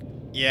charge.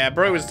 Yeah,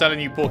 bro was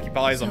telling you porky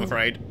pies, I'm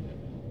afraid.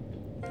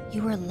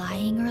 You were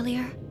lying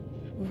earlier?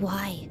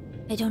 Why?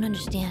 I don't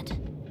understand.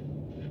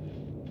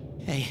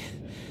 Hey,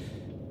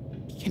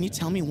 can you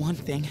tell me one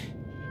thing?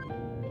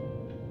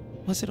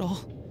 Was it all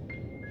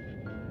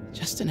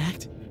just an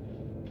act?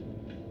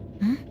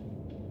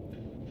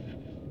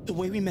 The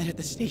way we met at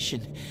the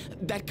station,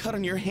 that cut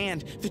on your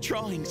hand, the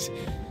drawings.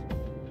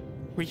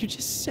 Were you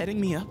just setting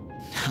me up?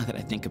 Now that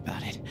I think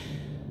about it,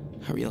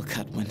 a real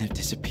cut wouldn't have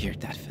disappeared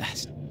that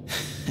fast.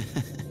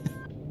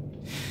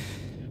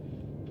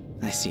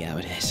 I see how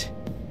it is.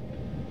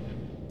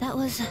 That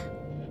was...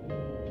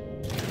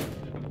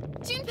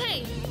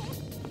 Junpei!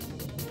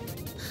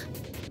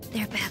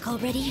 They're back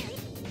already?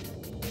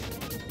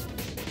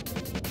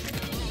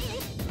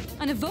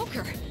 An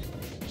evoker?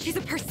 She's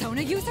a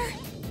persona user?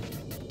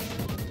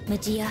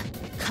 Medea,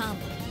 come.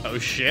 Oh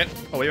shit.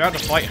 Are we about to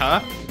fight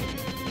her?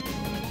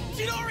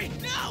 Chidori,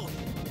 no!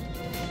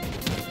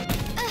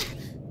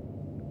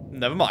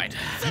 Never mind.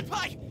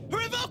 Senpai,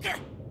 her evoker!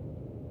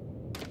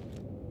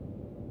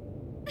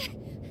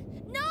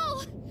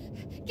 No!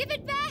 Give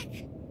it back!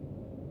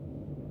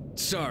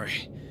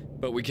 Sorry,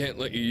 but we can't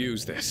let you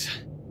use this.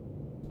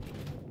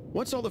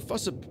 What's all the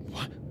fuss of...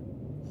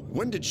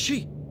 When did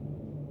she...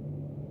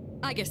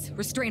 Aegis,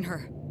 restrain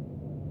her.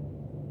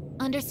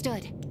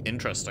 Understood.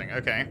 Interesting,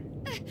 okay.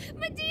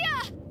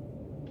 Medea!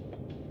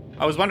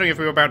 I was wondering if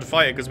we were about to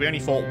fight it, because we only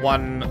fought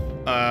one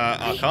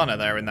Arcana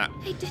there in that.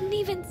 I didn't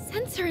even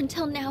sense her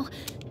until now.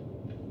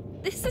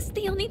 This is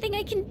the only thing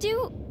I can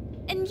do,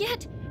 and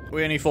yet...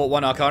 We only fought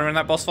one Arcana in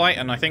that boss fight,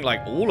 and I think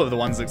like all of the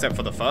ones except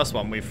for the first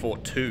one, we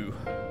fought 2.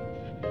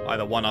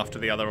 Either one after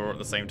the other or at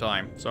the same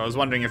time. So I was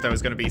wondering if there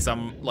was going to be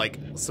some, like,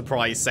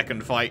 surprise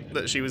second fight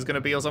that she was going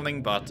to be or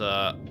something, but,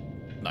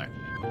 no.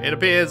 It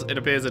appears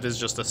it is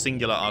just a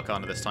singular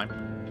Arcana this time.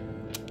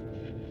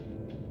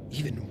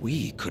 Even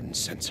we couldn't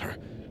sense her.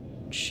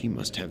 She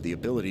must have the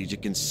ability to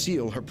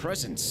conceal her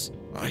presence.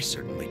 I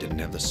certainly didn't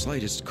have the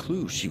slightest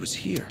clue she was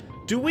here.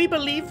 Do we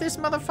believe this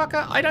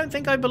motherfucker? I don't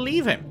think I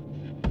believe him.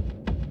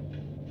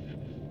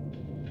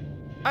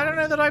 I don't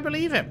know that I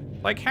believe him.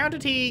 Like, how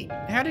did she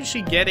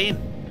get in?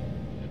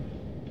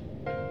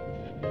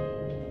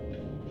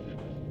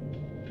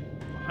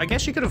 I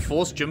guess she could have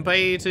forced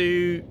Junpei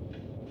to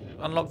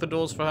unlock the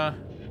doors for her.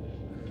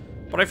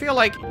 But I feel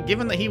like,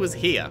 given that he was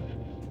here,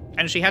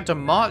 and she had to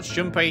march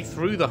Junpei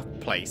through the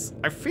place,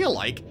 I feel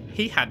like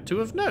he had to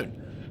have known.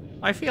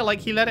 I feel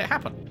like he let it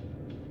happen.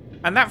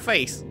 And that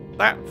face,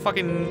 that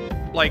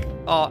fucking, like,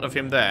 art of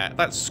him there,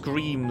 that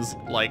screams,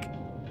 like,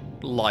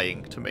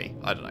 lying to me.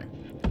 I don't know.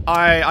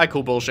 I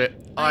call bullshit.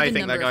 I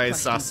think that guy is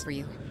sus. For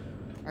you.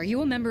 Are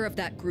you a member of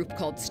that group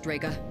called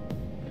Strega?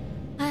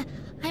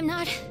 I'm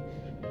not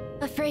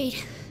afraid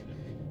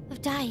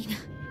of dying.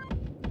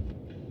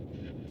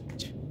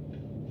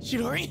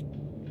 Chidori?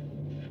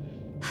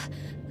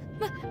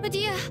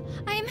 Medea,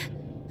 I'm...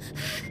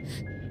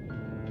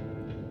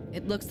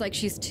 It looks like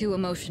she's too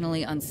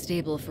emotionally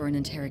unstable for an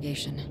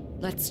interrogation.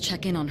 Let's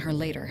check in on her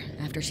later,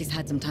 after she's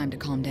had some time to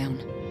calm down.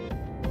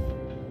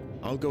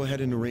 I'll go ahead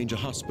and arrange a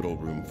hospital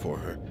room for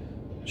her.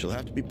 She'll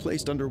have to be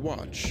placed under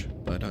watch,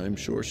 but I'm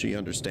sure she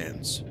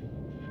understands.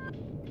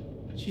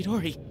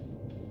 Chidori.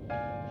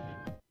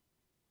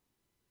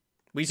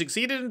 We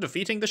succeeded in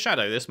defeating the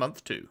Shadow this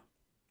month too.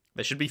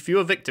 There should be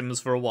fewer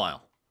victims for a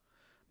while.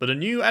 But a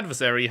new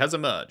adversary has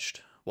emerged.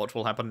 What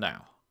will happen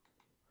now?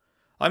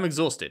 I'm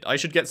exhausted. I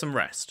should get some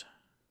rest.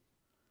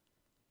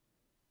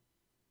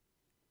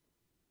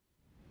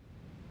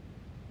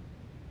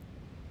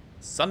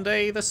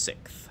 Sunday the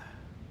 6th.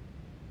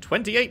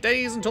 28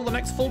 days until the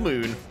next full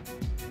moon.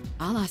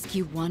 I'll ask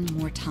you one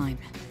more time.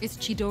 Is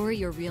Chidori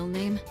your real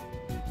name?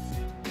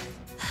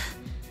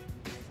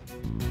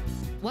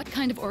 What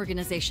kind of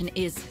organization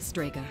is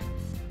Strega?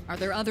 Are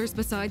there others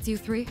besides you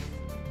three?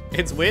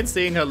 It's weird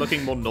seeing her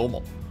looking more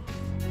normal.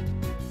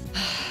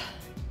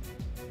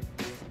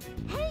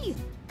 Hey!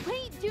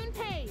 Wait,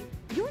 Junpei!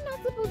 You're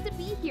not supposed to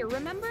be here,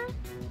 remember?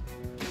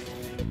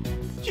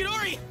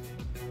 Chidori!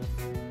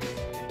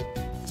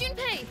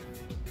 Junpei!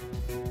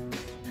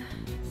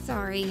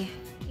 Sorry.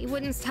 He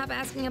wouldn't stop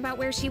asking about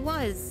where she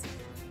was.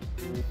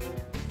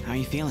 How are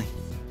you feeling?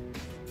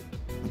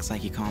 Looks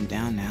like you calmed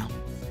down now.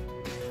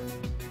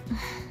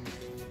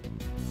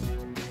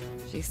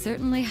 She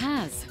certainly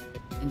has.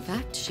 In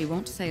fact, she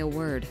won't say a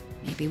word.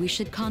 Maybe we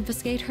should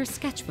confiscate her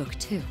sketchbook,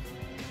 too.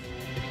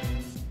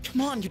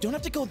 Come on, you don't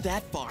have to go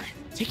that far.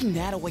 Taking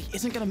that away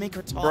isn't gonna make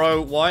her talk.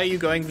 Bro, why are you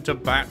going to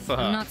bat for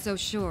her? I'm not so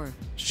sure.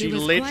 She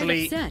was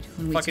literally quite upset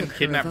when we fucking took her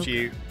kidnapped evoker.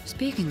 you.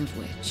 Speaking of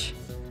which,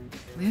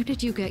 where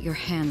did you get your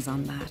hands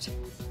on that?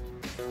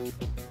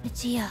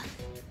 Medea.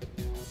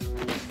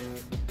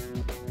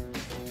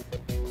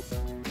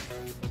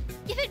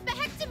 Give it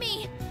back to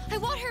me! I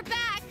want her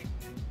back!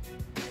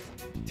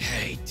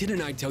 Hey,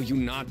 didn't I tell you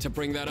not to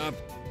bring that up?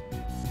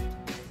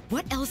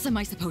 What else am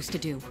I supposed to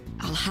do?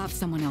 I'll have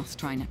someone else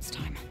try next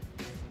time.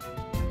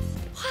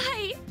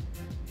 Why?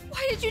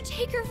 Why did you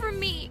take her from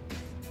me?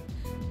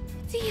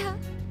 Medea.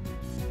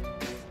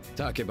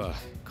 Takeba,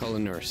 call a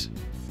nurse.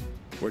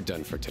 We're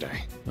done for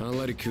today. I'll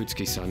let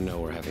Ikutsuki-san know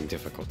we're having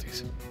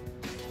difficulties.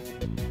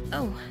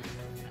 Oh,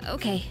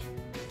 okay.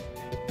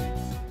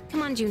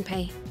 Come on,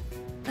 Junpei.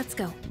 Let's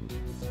go.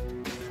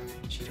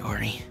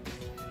 Chidori.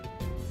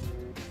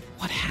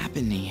 What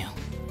happened to you?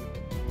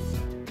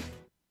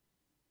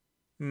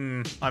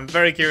 I'm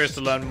very curious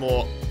to learn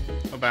more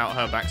about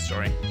her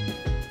backstory.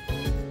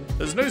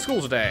 There's no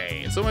school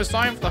today. It's almost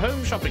time for the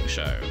home shopping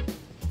show.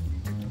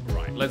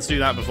 Right, let's do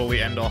that before we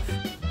end off,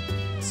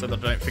 so that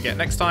I don't forget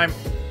next time.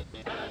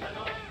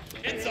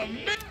 It's a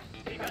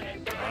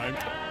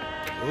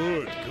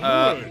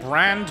good.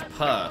 Brand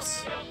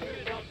purse.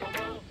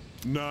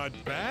 Not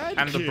bad.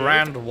 And kid. a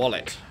brand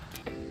wallet.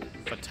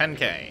 For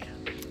 10k.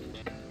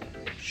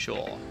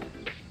 Sure.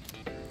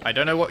 I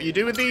don't know what you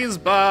do with these,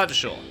 but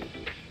sure.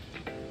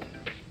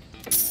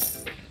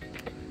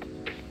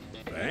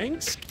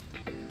 Thanks.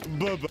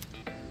 Bye-bye.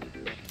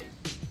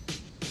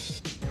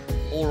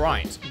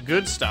 Alright,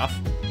 good stuff.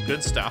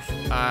 Good stuff.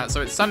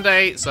 So it's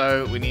Sunday,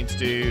 so we need to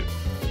do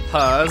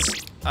hers.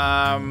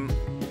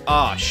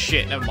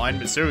 Shit, never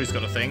mind, Mitsuru's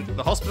got a thing.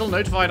 The hospital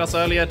notified us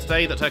earlier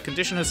today that her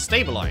condition has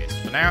stabilized.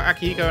 For now,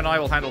 Akihiko and I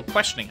will handle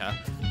questioning her.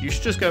 You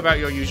should just go about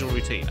your usual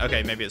routine.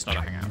 Okay, maybe it's not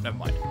a hangout, never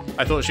mind.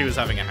 I thought she was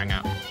having a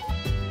hangout.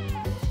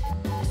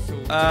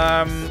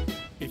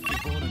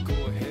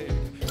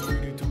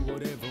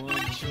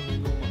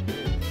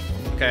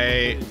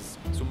 Okay,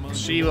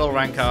 she will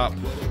rank up.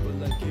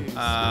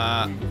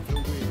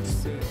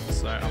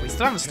 So we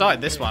still haven't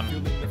started this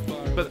one.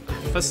 But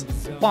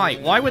why?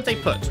 Why would they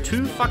put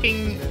two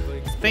fucking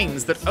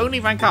things that only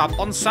rank up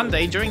on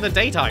Sunday during the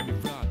daytime?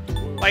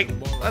 Like,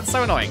 that's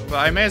so annoying. But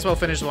I may as well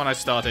finish the one I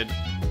started.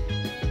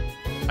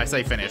 I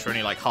say finish, we're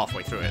only like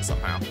halfway through it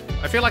somehow.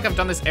 I feel like I've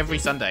done this every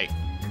Sunday,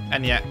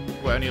 and yet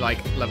we're only like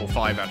level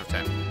 5 out of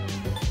 10.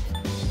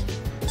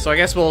 So I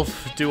guess we'll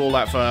do all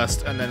that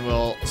first, and then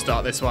we'll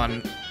start this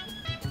one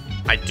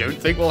I don't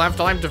think we'll have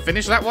time to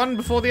finish that one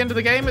before the end of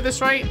the game at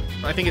this rate.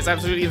 I think it's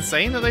absolutely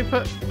insane that they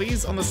put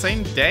these on the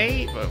same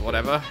day, but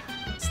whatever.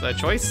 It's their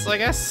choice, I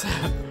guess. Do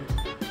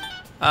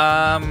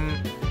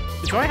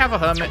I have a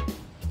hermit?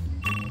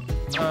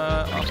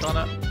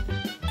 Arcana.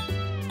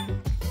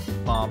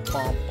 Bum,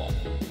 bum, bum.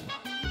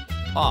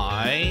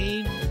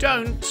 I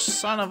don't,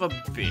 son of a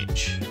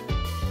bitch.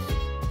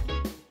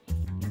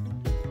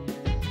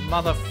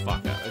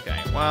 Motherfucker.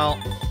 Okay, well.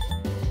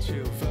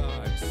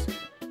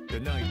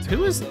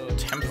 Who is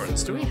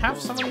Temperance? Do we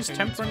have someone who's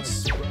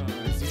Temperance?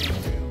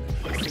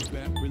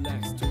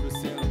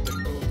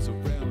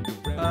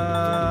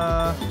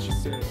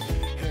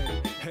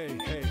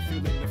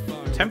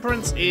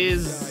 Temperance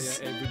is...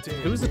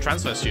 Who's the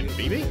transfer student?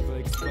 BB?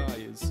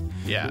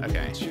 Yeah,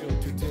 okay.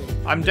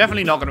 I'm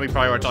definitely not going to be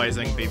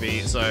prioritizing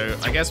BB, so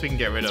I guess we can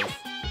get rid of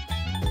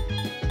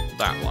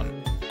that one.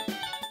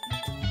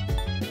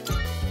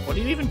 What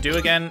do you even do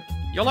again?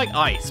 You're like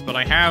ice, but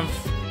I have...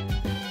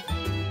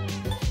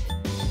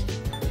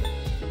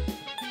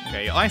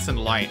 Okay, you're ice and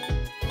light.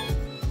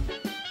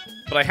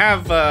 But I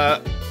have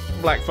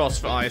Black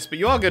Frost for ice, but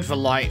you are good for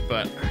light,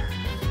 but...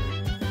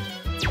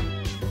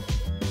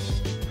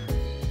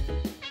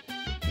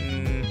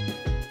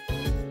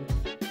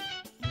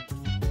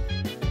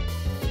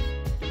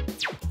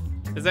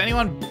 Is there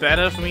anyone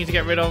better for me to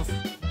get rid of?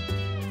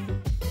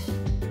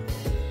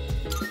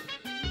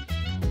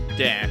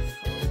 Death.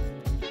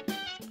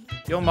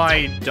 You're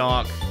my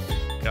dark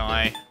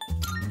guy.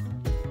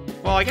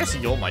 Well, I guess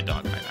you're my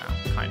dark guy now,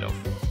 kind of.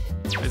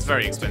 It's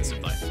very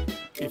expensive, though.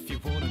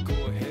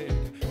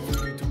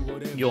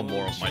 You're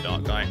more of my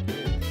dark guy.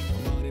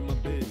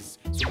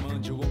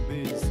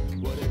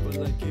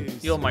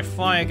 You're my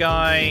fire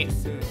guy.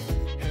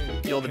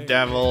 You're the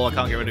devil, I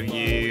can't get rid of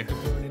you.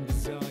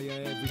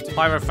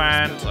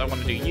 Hierophant, I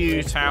want to do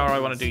you. Tower, I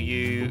want to do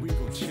you.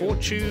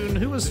 Fortune,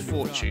 who was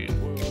Fortune?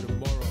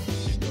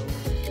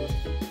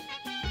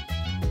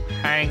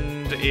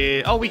 Hanged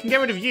is... Oh, we can get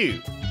rid of you.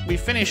 We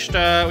finished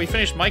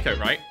Maiko,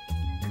 right?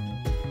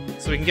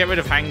 So we can get rid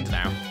of Hanged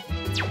now.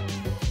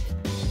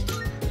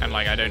 And,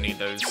 like, I don't need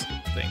those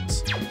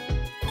things.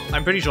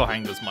 I'm pretty sure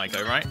Hanged was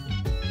Maiko, right?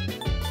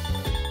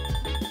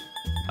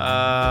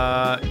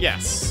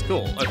 Yes.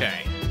 Cool,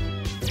 okay.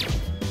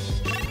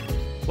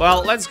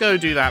 Well, let's go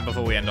do that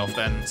before we end off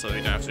then, so we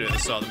don't have to do it at the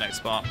start of the next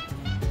part.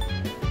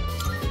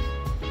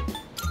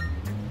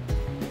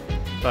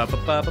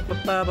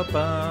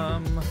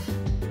 Ba-ba-ba-ba-ba-ba-bum.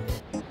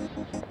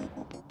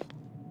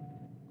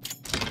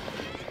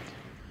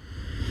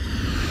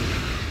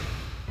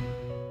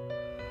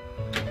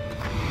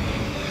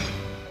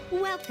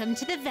 Welcome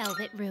to the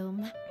Velvet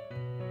Room.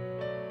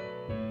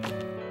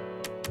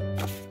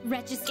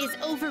 Regis is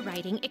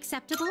overwriting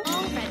acceptable?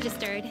 All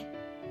registered.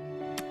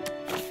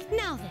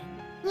 Now then.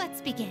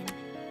 Let's begin.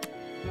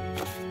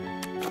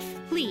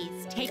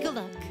 Please take a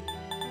look.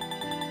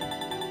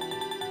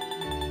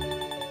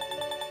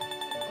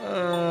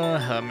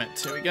 Hermit,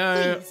 here we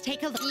go. Please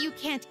take a look. You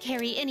can't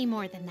carry any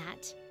more than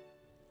that.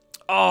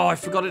 Oh, I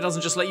forgot it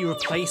doesn't just let you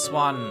replace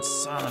one.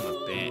 Son of a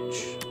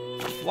bitch.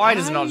 Why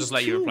does it not just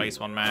let you replace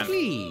one, man?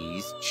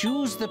 Please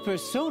choose the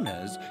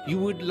personas you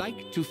would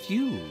like to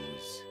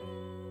fuse.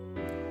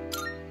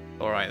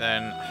 Alright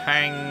then.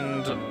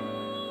 Hanged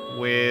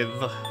with...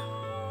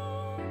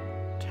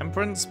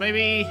 Temperance,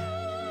 maybe?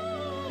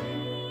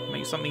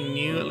 Make something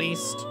new, at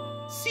least?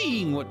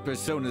 Seeing what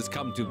personas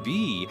come to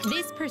be...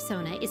 This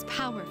persona is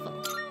powerful.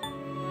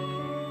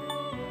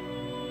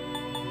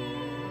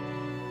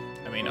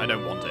 I mean, I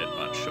don't want it,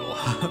 but sure.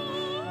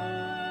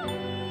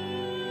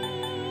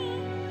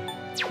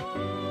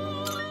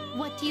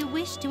 What do you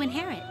wish to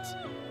inherit?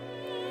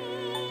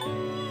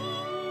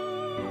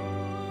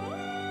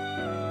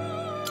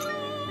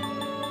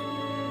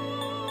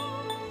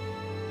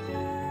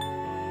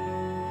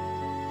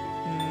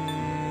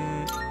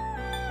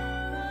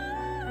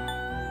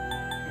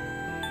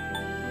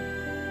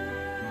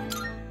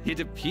 It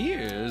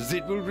appears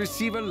it will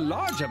receive a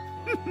larger...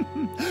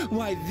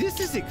 Why, this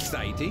is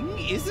exciting,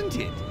 isn't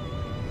it?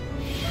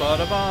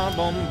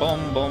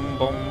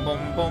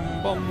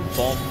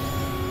 Ba-da-ba-bum-bum-bum-bum-bum-bum-bum.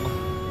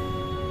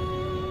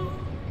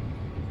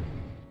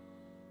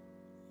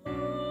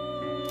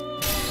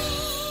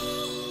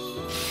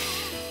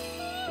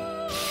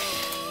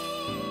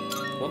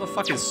 What the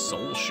fuck is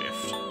Soul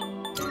Shift?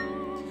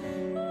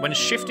 When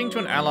shifting to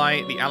an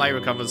ally, the ally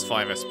recovers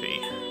 5 SP.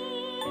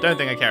 Don't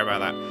think I care about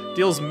that.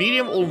 Deals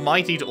medium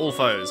almighty to all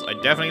foes. I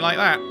definitely like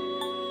that.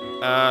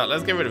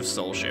 Let's get rid of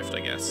Soul Shift,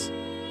 I guess.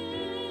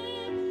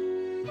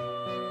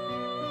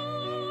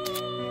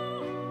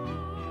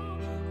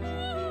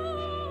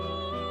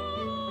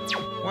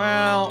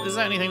 Well, is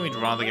there anything we'd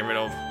rather get rid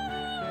of?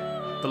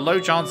 The low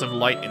chance of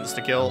light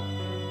insta-kill.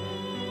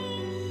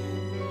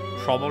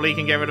 Probably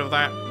can get rid of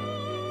that.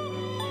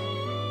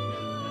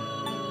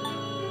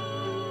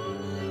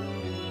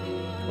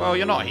 Well,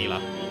 you're not a healer.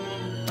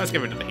 Let's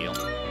get rid of the heal.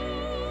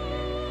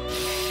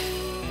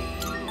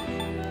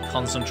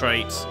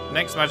 Concentrate.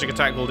 Next magic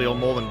attack will deal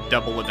more than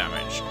double the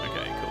damage.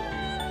 Okay,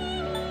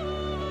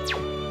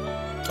 cool.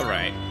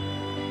 Alright.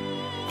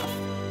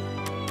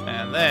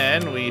 And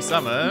then we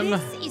summon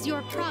This is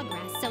your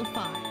progress so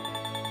far.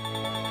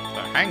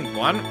 the Hanged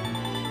one.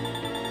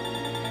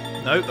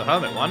 No, the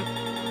Hermit one.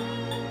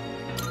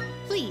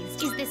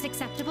 Please, is this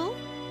acceptable?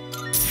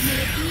 May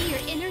it be your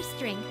inner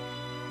strength.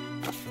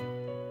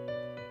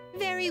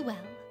 Very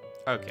well.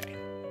 Okay.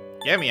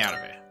 Get me out of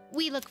here.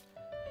 We look...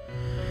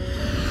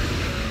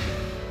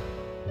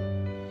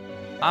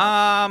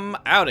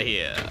 Out of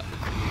here.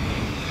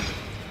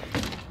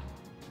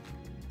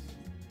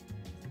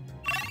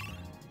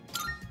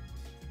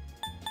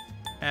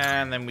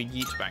 And then we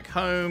yeet back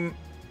home.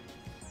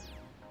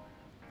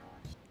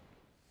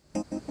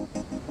 Wait,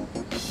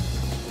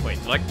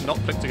 did I not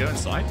click to go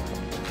inside?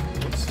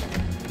 Whoops.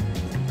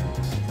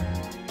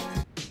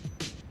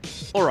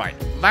 Alright,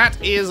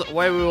 that is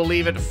where we will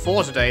leave it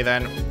for today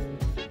then.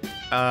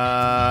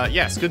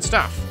 Yes, good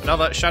stuff.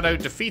 Another shadow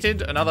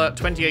defeated, another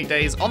 28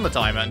 days on the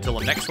timer until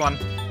the next one.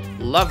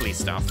 Lovely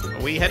stuff.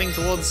 We are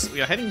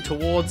heading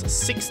towards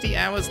 60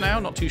 hours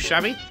now, not too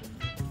shabby.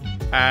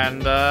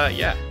 And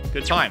yeah,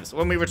 good times.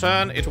 When we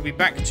return, it will be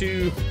back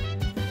to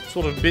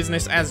sort of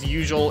business as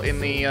usual in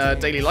the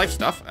daily life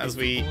stuff as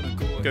we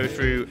go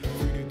through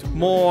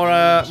more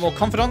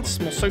confidants,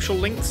 more social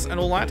links and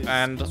all that,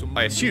 and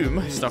I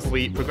assume stuff will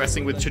be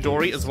progressing with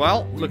Chidori as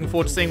well. Looking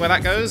forward to seeing where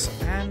that goes,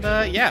 and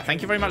yeah,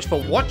 thank you very much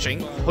for watching.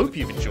 Hope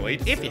you've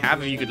enjoyed. If you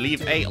have, if you could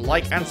leave a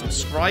like and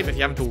subscribe if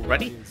you haven't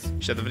already.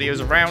 Share the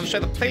videos around,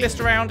 share the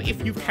playlist around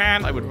if you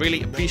can, I would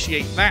really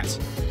appreciate that.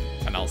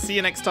 And I'll see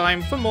you next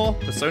time for more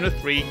Persona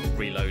 3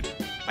 Reload.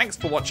 Thanks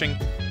for watching,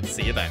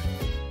 see you then.